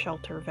office or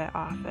shelter vet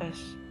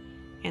office,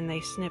 and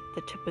they snip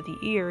the tip of the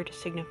ear to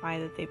signify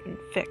that they've been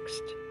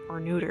fixed or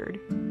neutered.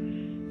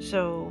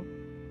 So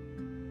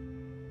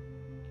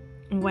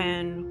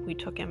when we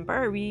took in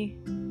Barbie,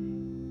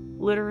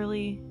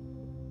 literally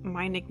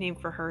my nickname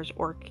for her is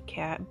Orc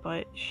Cat,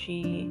 but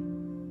she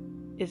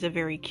is a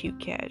very cute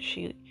cat.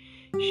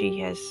 She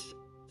has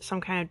some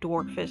kind of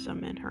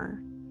dwarfism in her.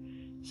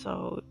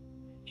 So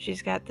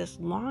she's got this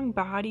long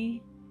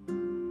body,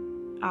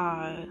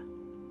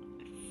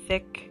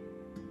 thick,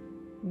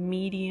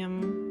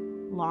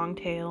 medium, long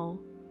tail,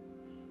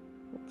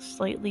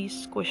 slightly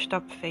squished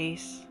up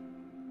face,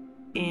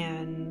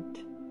 and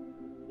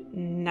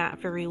not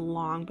very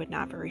long but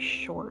not very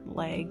short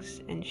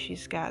legs, and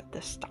she's got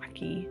this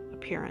stocky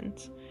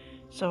appearance.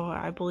 So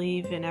I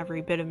believe in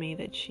every bit of me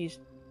that she's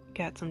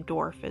got some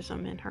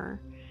dwarfism in her.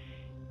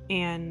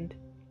 And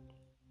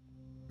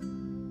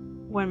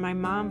when my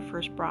mom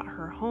first brought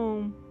her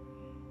home,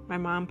 my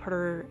mom put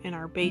her in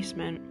our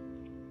basement,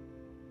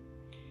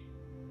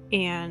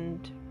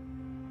 and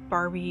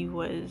Barbie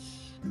was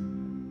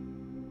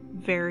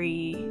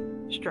very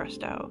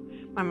stressed out.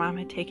 My mom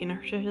had taken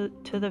her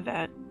to the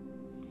vet,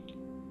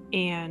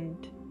 and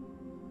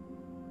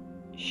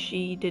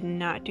she did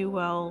not do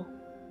well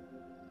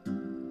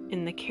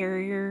in the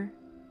carrier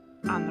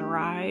on the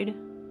ride.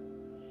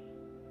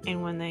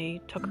 And when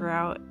they took her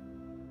out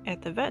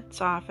at the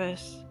vet's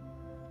office,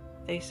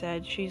 they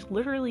said, she's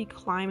literally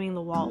climbing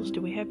the walls.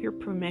 Do we have your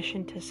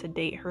permission to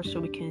sedate her so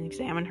we can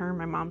examine her?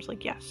 My mom's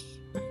like, yes.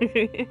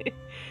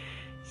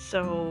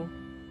 So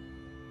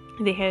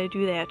they had to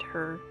do that to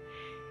her,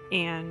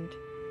 and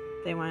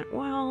they went,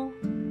 well,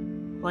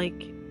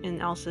 like in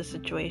Elsa's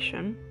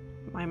situation,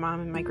 my mom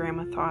and my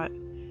grandma thought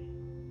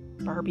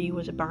Barbie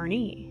was a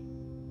Barney,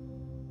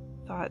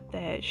 thought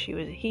that she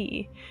was a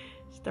he.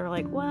 So they're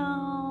like,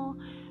 well,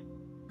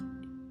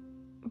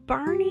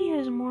 Barney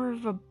is more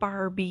of a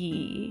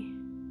Barbie.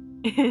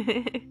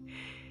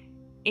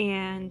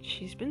 And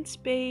she's been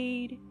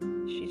spayed,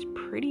 she's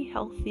pretty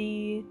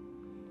healthy,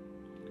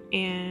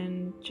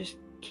 and just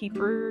keep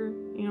her,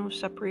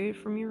 separated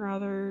from your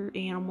other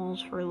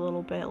animals for a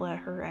little bit, let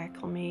her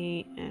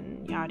acclimate,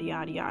 and yada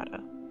yada yada.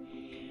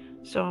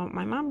 So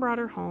my mom brought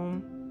her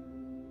home.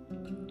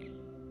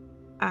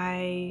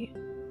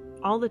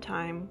 All the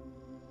time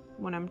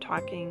when I'm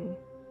talking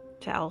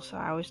to Elsa,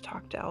 I always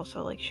talk to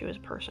Elsa like she was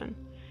a person,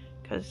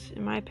 because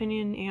in my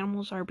opinion,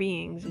 animals are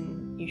beings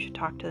and you should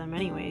talk to them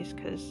anyways,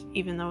 because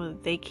even though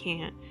they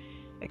can't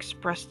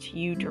express to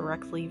you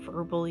directly,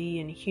 verbally,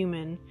 and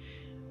human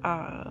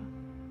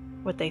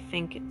what they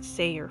think,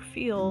 say, or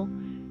feel,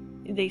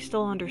 they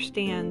still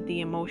understand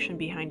the emotion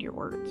behind your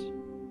words,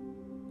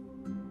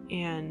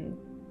 and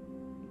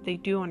they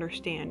do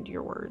understand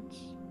your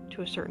words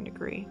to a certain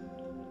degree.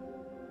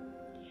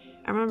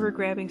 I remember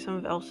grabbing some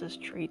of Elsa's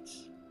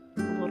treats,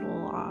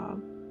 little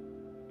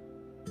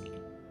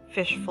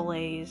fish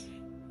fillets,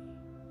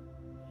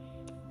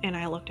 and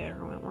I looked at her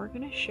and went, we're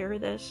going to share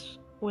this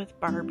with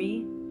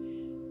Barbie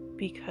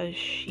because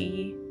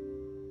she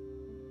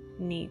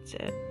needs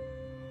it.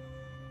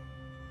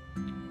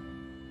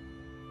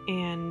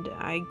 And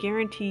I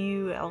guarantee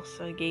you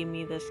Elsa gave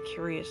me this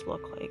curious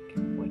look like,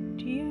 what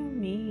do you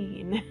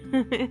mean?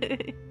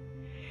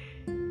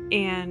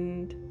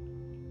 And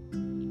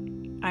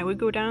I would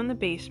go down in the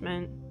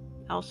basement.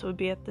 Elsa would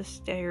be at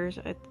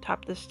the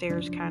top of the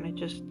stairs, kind of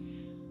just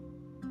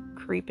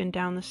creeping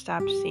down the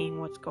steps, seeing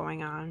what's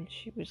going on.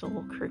 She was a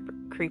little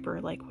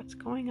creeper, like, what's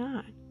going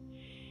on?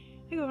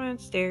 I go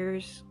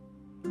downstairs,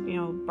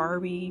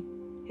 Barbie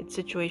had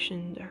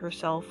situationed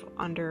herself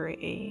under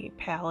a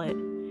pallet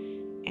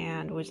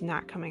and was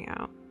not coming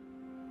out.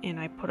 And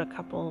I put a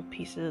couple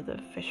pieces of the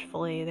fish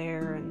fillet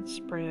there and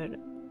spread it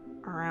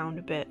around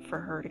a bit for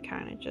her to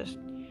kind of just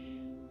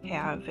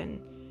have. And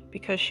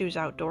because she was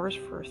outdoors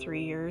for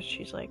 3 years,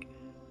 she's like,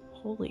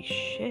 holy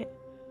shit,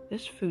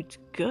 this food's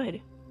good.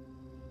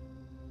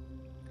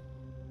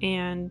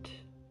 And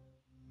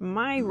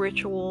my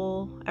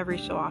ritual every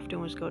so often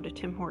was go to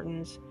Tim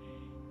Hortons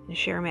and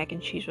share mac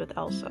and cheese with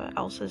Elsa.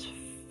 Elsa's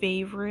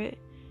favorite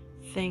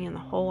thing in the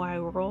whole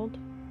wide world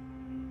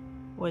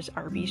was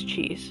Arby's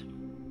cheese.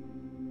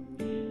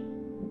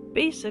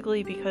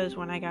 Basically because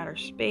when I got her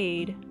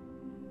spayed,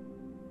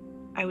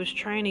 I was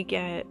trying to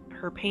get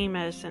her pain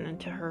medicine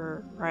into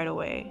her right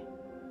away.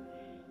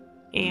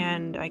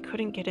 And I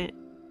couldn't get it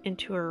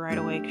into her right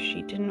away because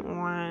she didn't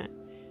want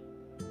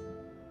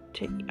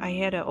to. I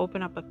had to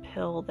open up a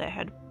pill that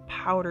had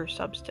powder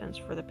substance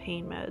for the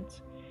pain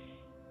meds.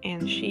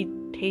 And she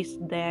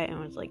tasted that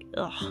and was like,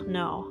 ugh,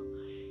 no.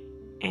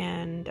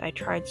 And I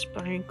tried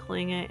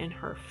sprinkling it in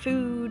her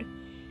food.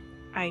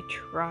 I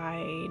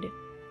tried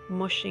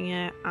mushing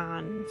it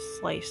on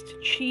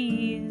sliced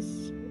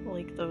cheese,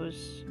 like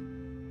those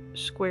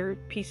square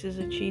pieces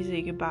of cheese that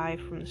you could buy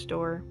from the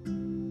store.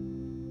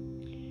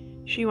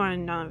 She wanted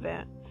none of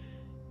it.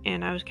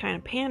 And I was kind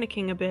of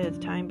panicking a bit at the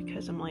time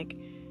because I'm like,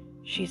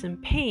 she's in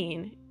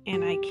pain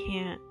and I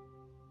can't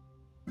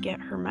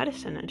get her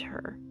medicine into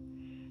her.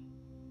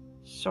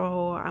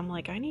 So I'm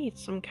like, I need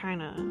some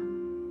kind of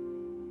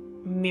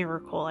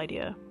miracle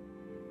idea.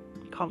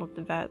 I called up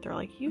the vet. They're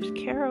like, use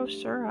Caro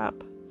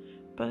syrup,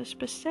 but a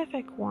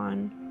specific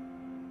one.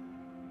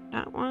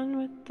 Not one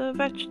with the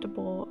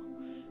vegetable.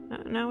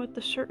 Not with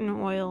the certain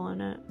oil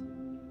in it.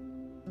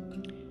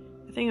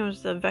 I think it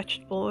was the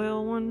vegetable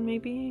oil one,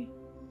 maybe?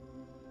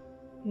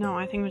 No,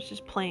 I think it was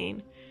just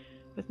plain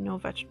with no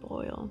vegetable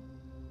oil.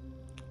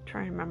 I'm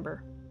trying to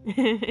remember.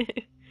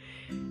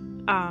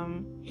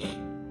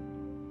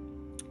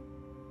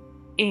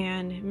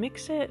 And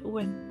mix it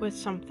with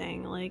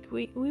something. Like,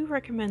 we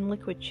recommend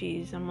liquid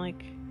cheese. I'm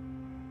like,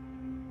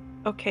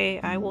 okay,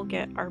 I will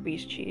get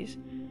Arby's cheese.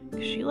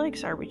 Because she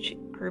likes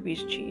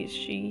Arby's cheese.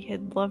 She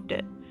had loved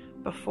it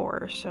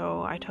before.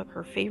 So I took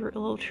her favorite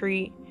little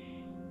treat,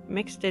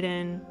 mixed it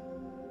in,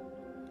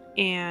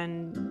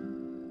 and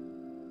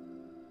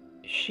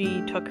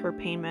she took her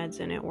pain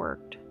meds and it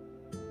worked.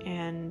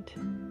 And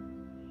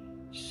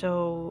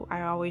so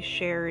I always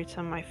shared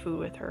some of my food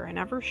with her. I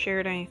never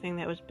shared anything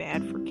that was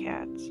bad for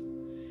cats.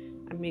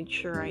 I made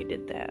sure I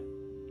did that.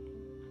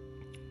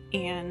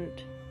 And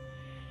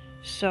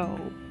so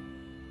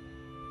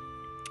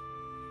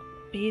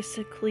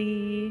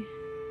basically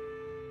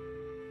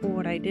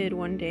what I did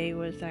one day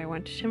was I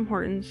went to Tim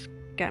Hortons,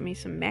 got me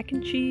some mac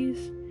and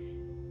cheese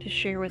to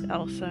share with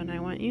Elsa, and I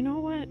went, you know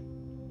what?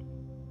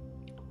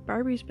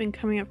 Barbie's been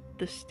coming up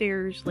the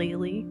stairs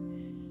lately.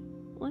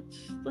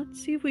 Let's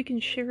see if we can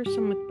share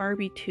some with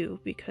Barbie too,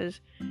 because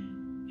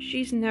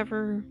she's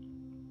never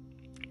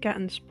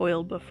gotten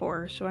spoiled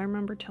before. So I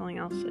remember telling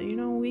Elsa,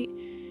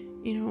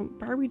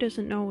 Barbie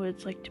doesn't know what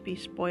it's like to be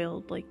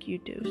spoiled like you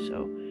do.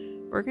 So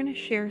we're gonna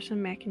share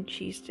some mac and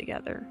cheese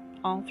together,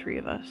 all three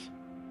of us.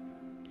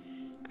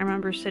 I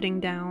remember sitting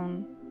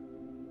down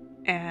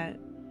at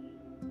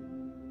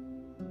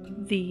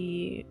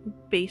the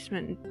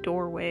basement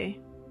doorway,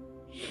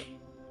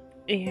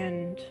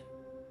 and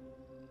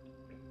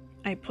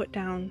I put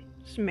down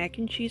some mac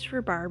and cheese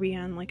for Barbie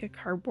on like a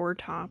cardboard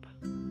top,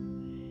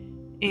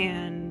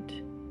 and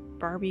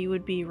Barbie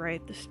would be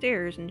right at the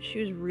stairs, and she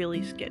was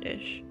really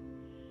skittish.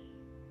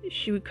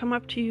 She would come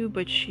up to you,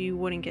 but she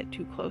wouldn't get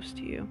too close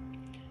to you.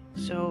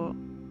 So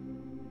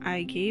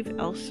I gave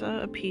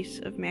Elsa a piece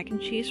of mac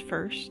and cheese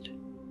first,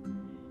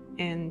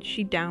 and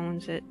she down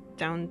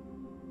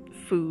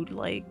food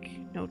like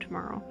no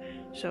tomorrow.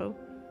 So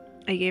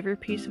I gave her a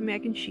piece of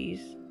mac and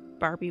cheese.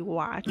 Barbie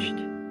watched,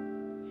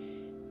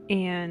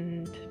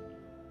 and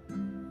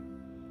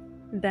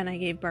then I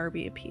gave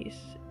Barbie a piece,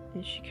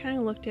 and she kind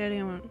of looked at it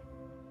and went,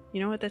 you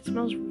know what, that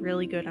smells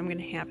really good, I'm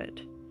gonna have it.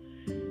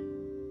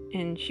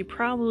 And she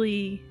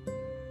probably,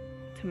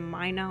 to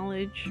my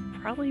knowledge,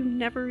 probably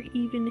never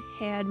even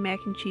had mac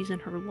and cheese in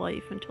her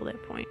life until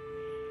that point.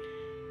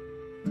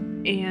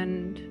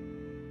 And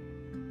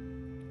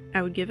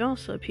I would give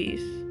Elsa a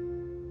piece,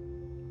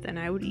 then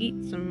I would eat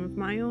some of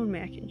my own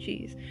mac and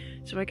cheese.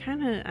 So I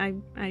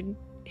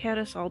had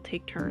us all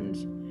take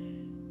turns,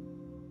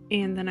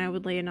 and then I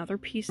would lay another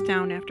piece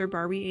down after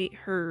Barbie ate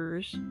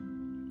hers.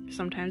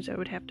 Sometimes I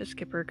would have to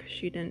skip her because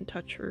she didn't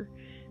touch her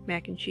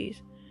mac and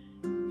cheese.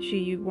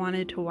 She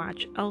wanted to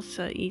watch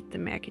Elsa eat the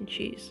mac and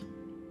cheese.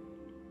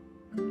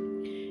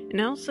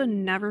 And Elsa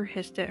never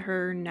hissed at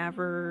her,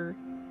 never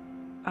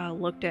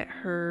looked at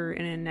her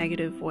in a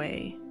negative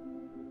way.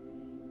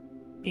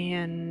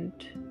 And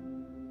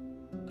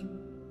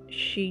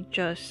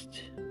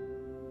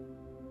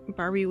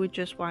Barbie would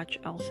just watch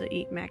Elsa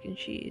eat mac and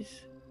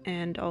cheese.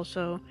 And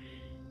also,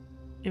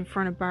 in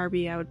front of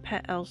Barbie, I would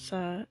pet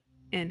Elsa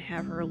and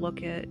have her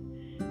look at,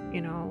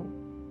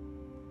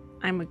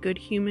 I'm a good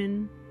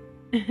human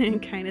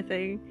kind of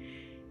thing.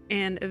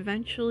 And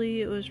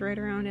eventually, it was right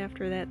around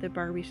after that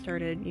Barbie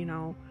started,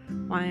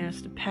 wanting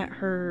us to pet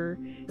her.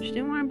 She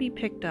didn't want to be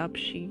picked up.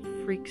 She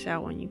freaks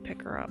out when you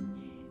pick her up.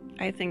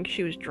 I think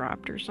she was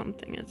dropped or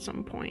something at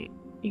some point.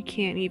 You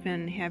can't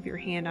even have your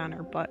hand on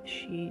her butt.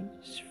 She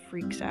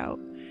freaks out.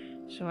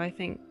 So I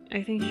think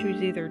she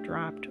was either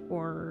dropped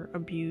or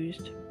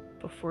abused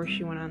before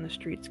she went on the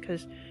streets,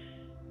 because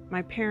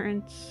my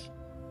parents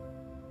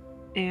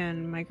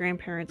and my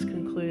grandparents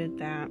concluded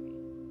that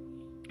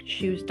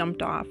she was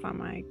dumped off on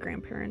my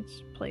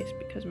grandparents' place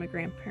because my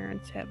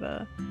grandparents have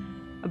a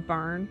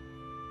barn.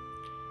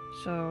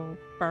 So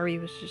Barbie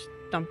was just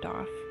dumped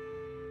off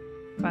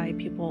by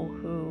people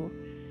who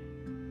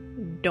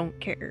don't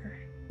care,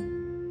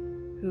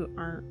 who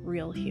aren't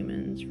real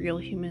humans. Real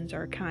humans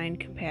are kind,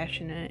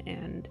 compassionate,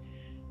 and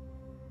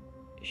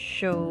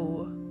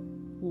show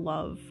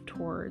love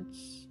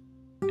towards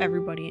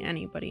everybody,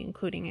 anybody,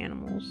 including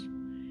animals,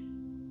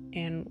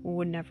 and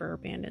would never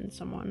abandon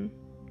someone.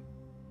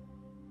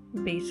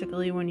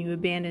 Basically, when you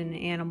abandon an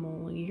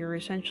animal, you're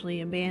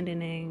essentially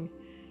abandoning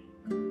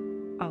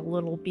a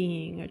little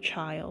being, a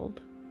child,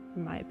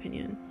 in my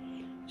opinion.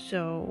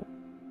 So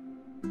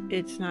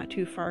it's not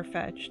too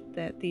far-fetched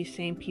that these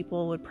same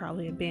people would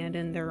probably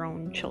abandon their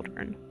own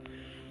children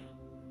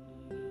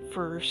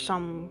for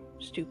some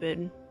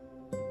stupid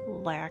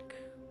lack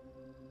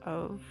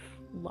of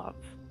love.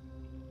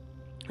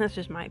 That's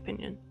just my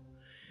opinion.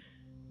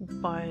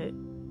 But,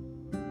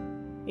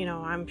 you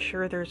know, I'm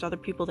sure there's other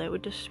people that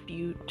would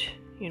dispute,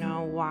 you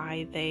know,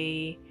 why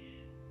they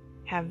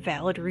have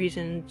valid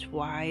reasons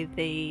why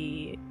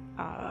they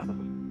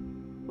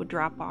would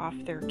drop off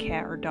their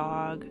cat or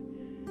dog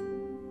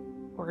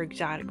or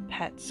exotic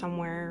pet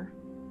somewhere.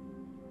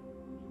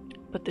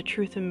 But the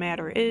truth of the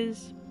matter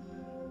is,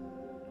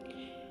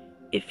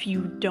 if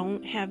you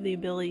don't have the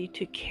ability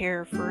to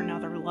care for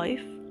another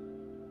life,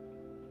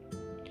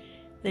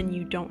 then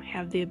you don't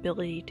have the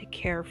ability to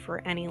care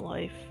for any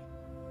life.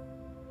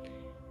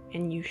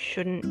 And you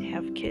shouldn't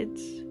have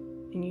kids,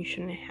 and you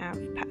shouldn't have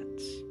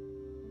pets.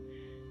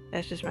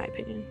 That's just my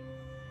opinion.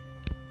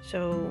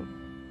 So,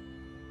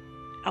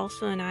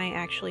 Elsa and I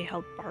actually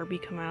helped Barbie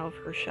come out of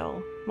her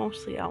shell.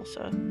 Mostly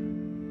Elsa.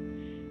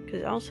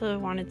 Because Elsa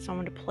wanted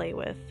someone to play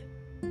with.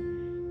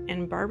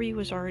 And Barbie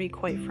was already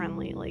quite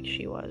friendly like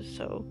she was.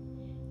 So,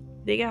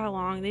 they got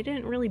along. They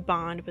didn't really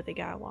bond, but they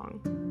got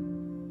along.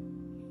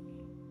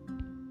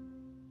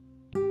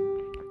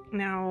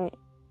 Now,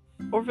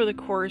 over the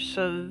course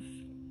of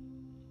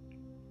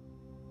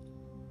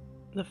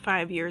the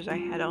 5 years I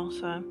had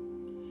Elsa,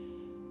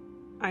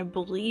 I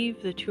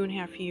believe the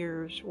 2.5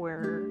 years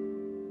where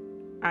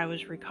I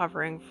was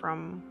recovering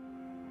from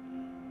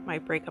my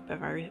breakup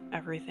of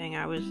everything,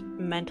 I was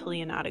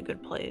mentally not a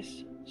good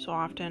place. So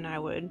often I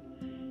would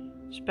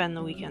spend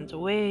the weekends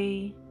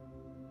away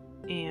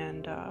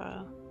and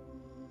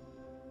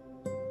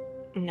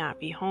not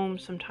be home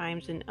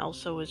sometimes, and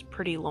Elsa was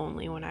pretty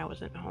lonely when I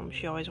wasn't home.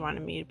 She always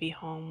wanted me to be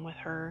home with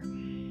her,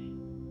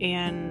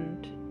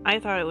 and I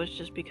thought it was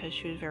just because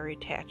she was very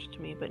attached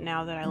to me, but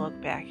now that I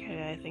look back at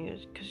it, I think it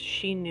was because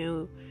she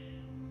knew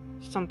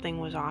something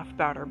was off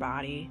about her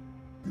body,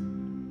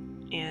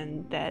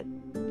 and that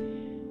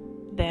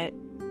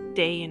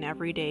day and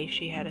every day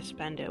she had to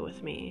spend it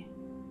with me,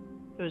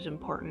 it was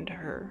important to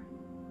her.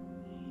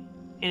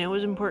 And it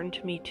was important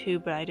to me too,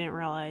 but I didn't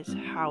realize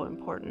how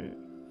important.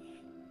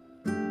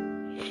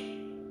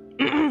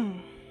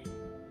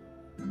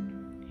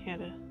 Had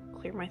to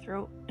clear my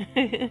throat.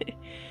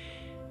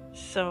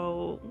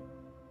 So,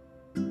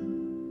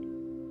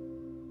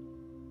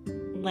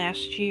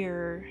 last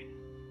year,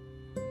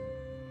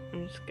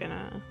 I'm just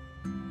gonna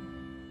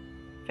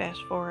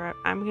fast forward.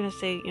 I'm gonna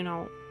say, you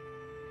know,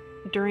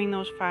 during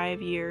those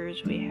 5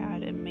 years, we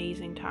had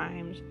amazing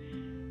times.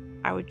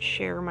 I would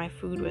share my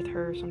food with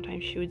her.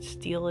 Sometimes she would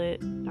steal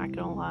it, not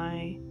gonna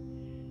lie.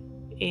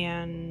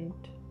 And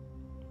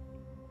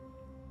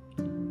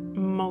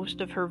most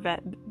of her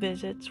vet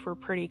visits were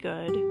pretty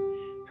good.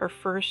 Her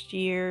first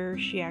year,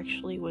 she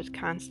actually was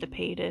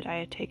constipated. I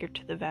had to take her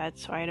to the vet,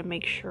 so I had to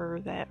make sure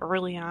that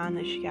early on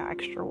that she got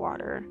extra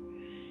water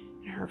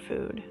in her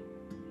food.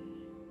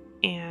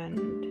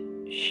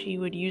 And she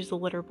would use the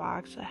litter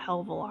box a hell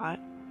of a lot.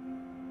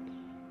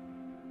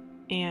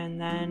 And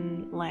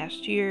then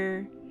last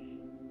year,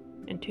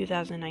 in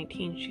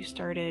 2019, she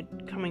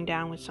started coming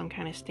down with some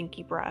kind of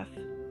stinky breath.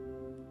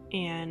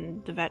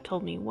 And the vet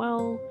told me,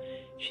 well,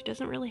 she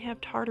doesn't really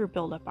have tartar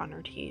buildup on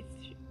her teeth.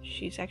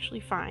 She's actually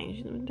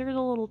fine. There's a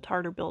little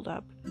tartar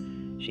buildup.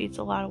 She eats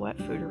a lot of wet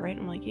food, right?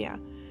 I'm like, yeah.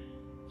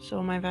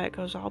 So my vet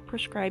goes, I'll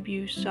prescribe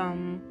you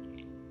some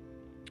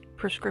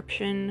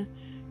prescription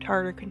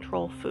tartar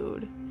control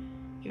food.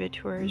 Give it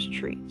to her as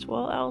treats.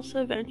 Well,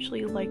 Elsa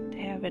eventually liked to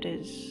have it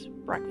as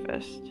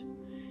breakfast.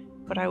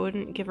 But I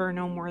wouldn't give her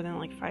no more than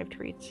like 5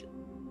 treats.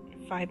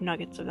 5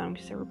 nuggets of them,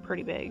 because they were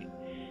pretty big.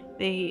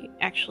 They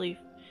actually,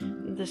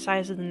 the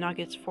size of the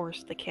nuggets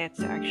forced the cats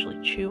to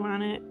actually chew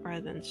on it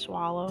rather than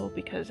swallow,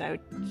 because I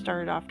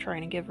started off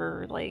trying to give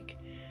her like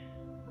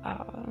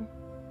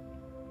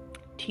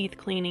teeth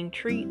cleaning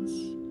treats,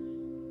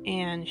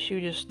 and she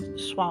would just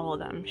swallow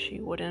them. She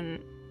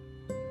wouldn't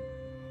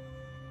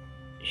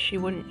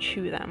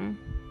chew them.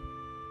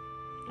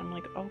 I'm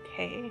like,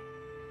 okay.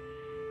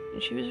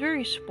 And she was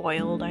very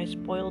spoiled. I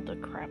spoiled the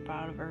crap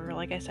out of her.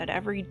 Like I said,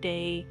 every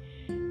day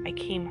I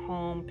came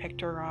home, picked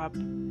her up,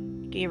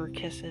 gave her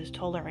kisses,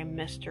 told her I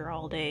missed her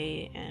all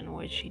day, and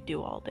what did she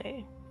do all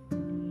day?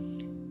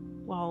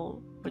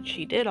 Well, what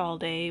she did all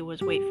day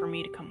was wait for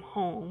me to come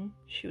home.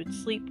 She would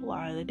sleep a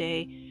lot of the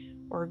day,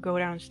 or go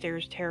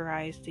downstairs,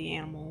 terrorize the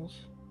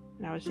animals,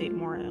 and I would say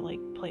more like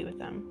play with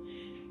them.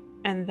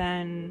 And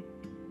then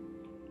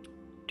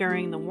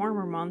during the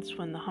warmer months,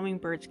 when the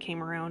hummingbirds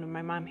came around and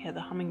my mom had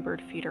the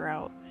hummingbird feeder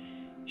out,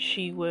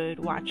 she would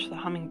watch the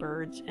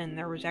hummingbirds, and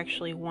there was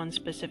actually one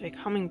specific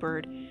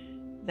hummingbird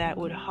that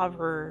would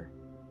hover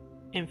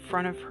in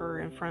front of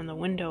her, in front of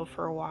the window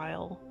for a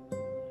while,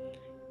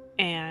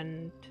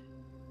 and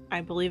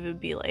I believe it would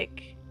be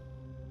like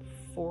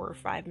 4 or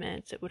 5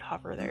 minutes it would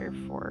hover there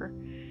for,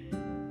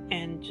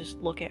 and just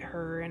look at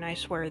her, and I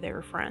swear they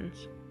were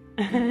friends.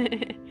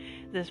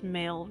 This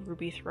male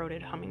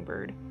ruby-throated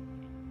hummingbird.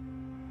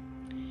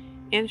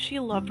 And she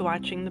loved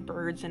watching the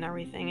birds and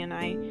everything, and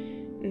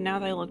now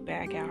that I look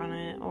back on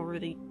it over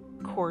the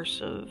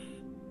course of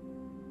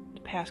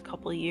the past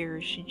couple of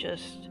years, she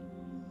just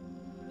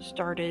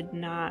started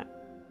not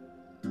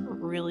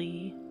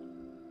really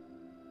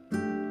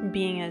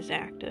being as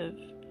active.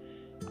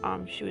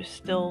 She was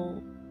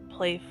still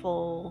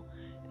playful,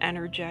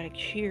 energetic,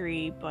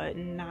 cheery, but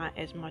not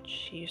as much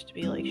she used to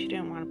be. Like, she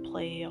didn't want to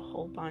play a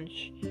whole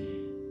bunch.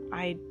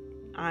 I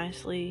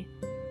honestly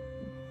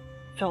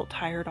felt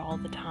tired all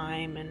the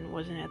time and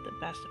wasn't at the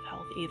best of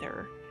health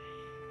either,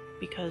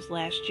 because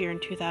last year in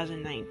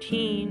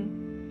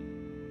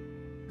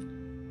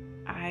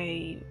 2019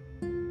 I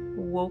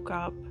woke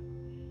up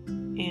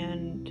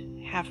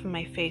and half of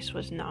my face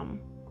was numb.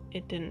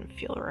 It didn't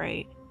feel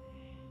right,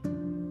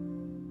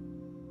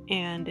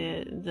 and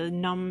the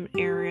numb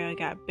area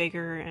got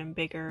bigger and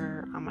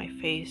bigger on my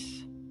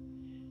face.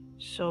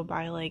 So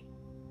by like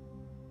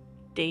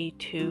day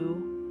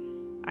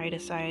 2, I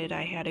decided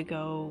I had to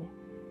go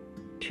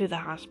to the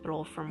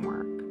hospital from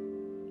work.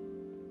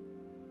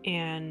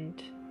 And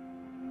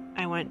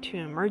I went to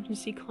an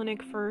emergency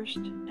clinic first,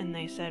 and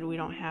they said, we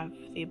don't have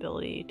the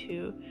ability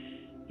to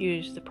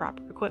use the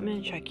proper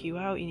equipment, check you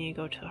out, you need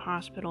to go to a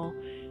hospital.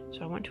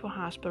 So I went to a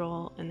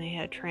hospital, and they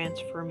had to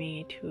transfer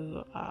me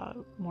to a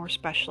more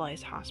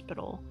specialized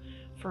hospital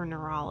for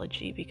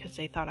neurology because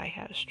they thought I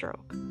had a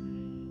stroke.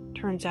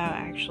 Turns out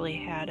I actually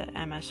had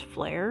an MS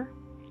flare,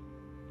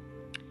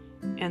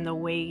 and the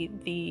way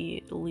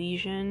the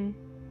lesion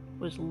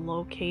was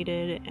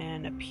located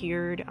and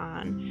appeared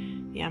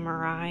on the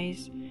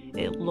MRIs,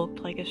 it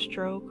looked like a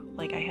stroke,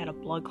 like I had a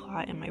blood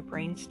clot in my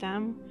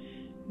brainstem,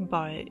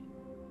 but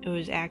it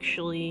was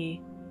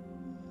actually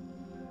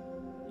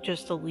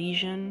just a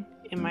lesion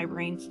in my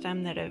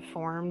brainstem that had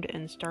formed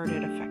and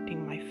started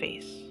affecting my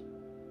face.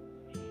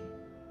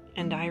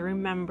 And I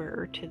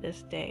remember to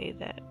this day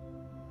that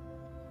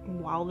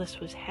while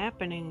this was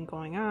happening and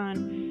going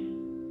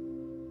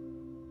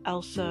on,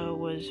 Elsa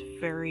was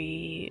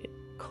very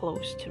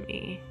close to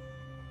me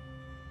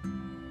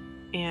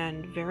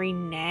and very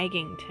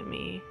nagging to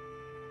me,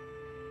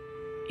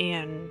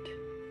 and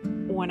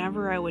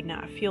whenever I would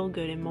not feel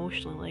good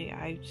emotionally,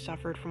 I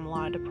suffered from a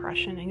lot of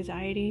depression,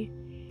 anxiety,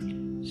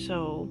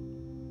 so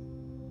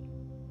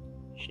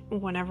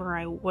whenever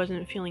I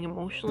wasn't feeling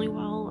emotionally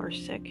well or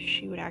sick,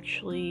 she would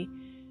actually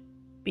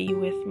be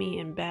with me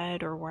in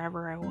bed or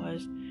wherever I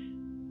was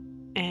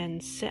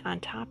and sit on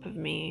top of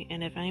me,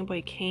 and if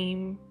anybody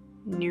came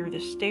near the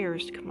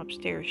stairs to come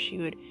upstairs, she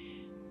would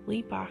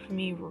leap off of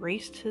me,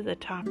 race to the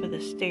top of the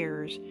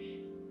stairs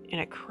in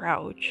a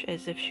crouch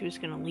as if she was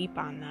going to leap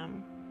on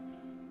them,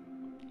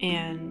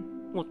 and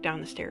look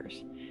down the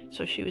stairs.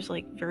 So she was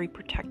like very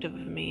protective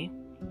of me.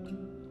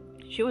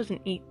 She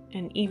wasn't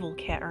an evil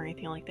cat or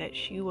anything like that.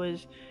 She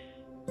was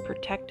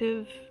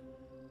protective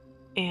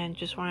and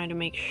just wanted to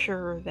make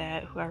sure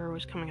that whoever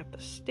was coming up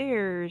the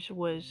stairs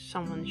was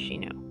someone she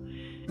knew.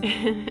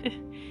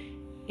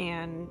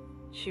 And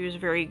she was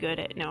very good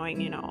at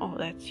knowing, oh,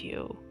 that's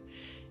you.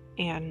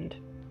 And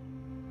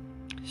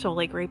so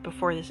like right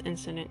before this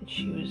incident,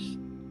 she was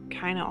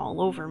kind of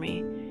all over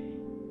me,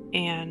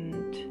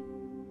 and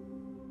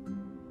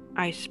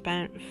I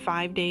spent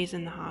 5 days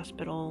in the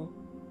hospital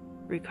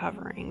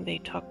recovering. They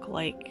took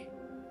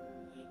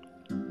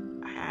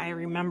I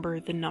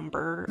remember the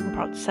number,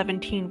 about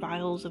 17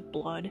 vials of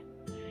blood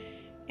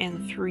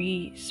and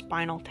 3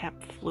 spinal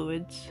tap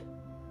fluids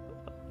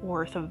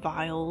worth of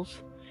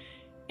vials,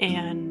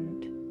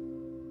 and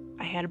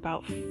I had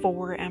about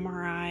 4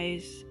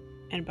 MRIs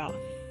and about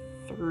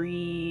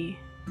 3,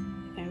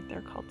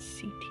 they're called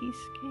CT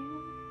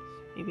scans,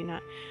 maybe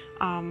not,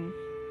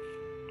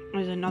 it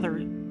was another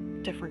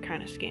different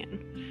kind of scan,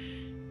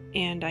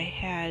 and I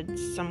had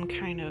some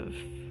kind of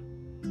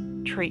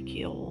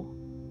tracheal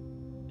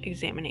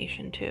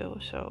examination too,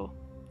 so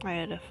I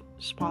had to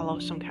swallow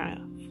some kind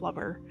of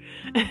flubber,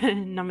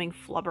 numbing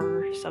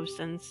flubber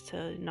substance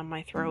to numb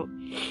my throat.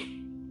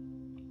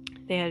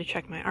 They had to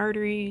check my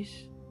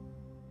arteries.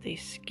 They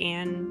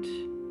scanned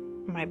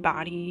my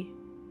body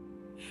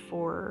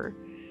for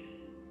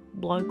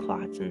blood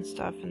clots and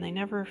stuff, and they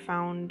never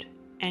found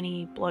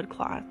any blood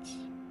clots.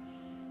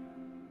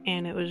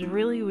 And it was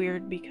really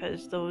weird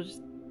because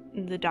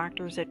the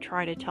doctors that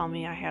tried to tell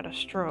me I had a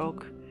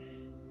stroke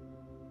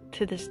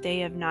to this day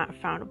have not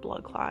found a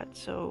blood clot.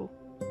 So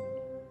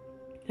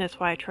that's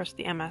why I trust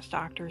the MS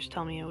doctors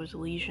tell me it was a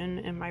lesion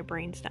in my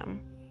brainstem.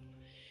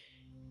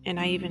 And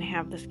I even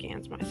have the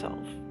scans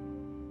myself.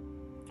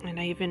 And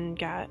I even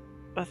got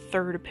a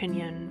third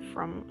opinion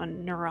from a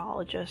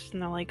neurologist,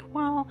 and they're like,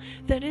 well,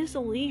 that is a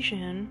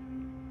lesion,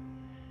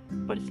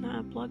 but it's not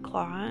a blood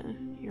clot.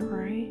 You're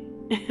right.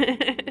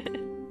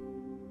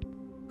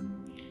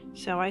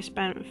 So I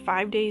spent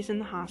 5 days in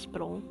the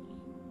hospital,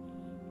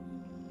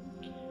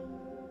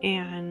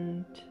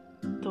 and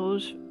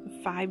those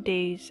 5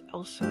 days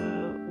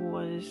Elsa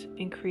was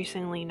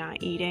increasingly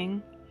not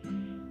eating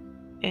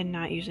and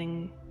not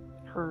using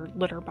her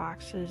litter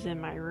boxes in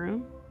my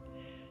room.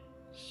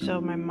 So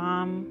my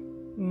mom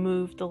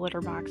moved the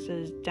litter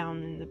boxes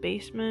down in the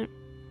basement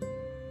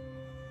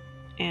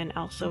and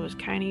Elsa was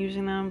kind of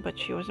using them, but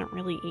she wasn't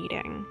really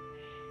eating.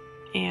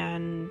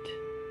 And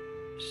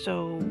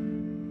so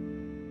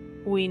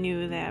we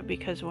knew that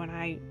because when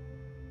I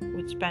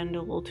would spend a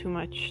little too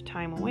much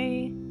time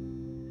away,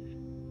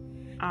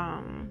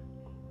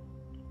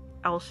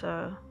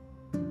 Elsa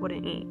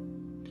wouldn't eat.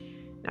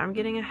 Now I'm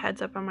getting a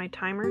heads up on my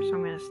timer, so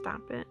I'm going to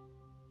stop it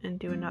and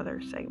do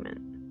another segment.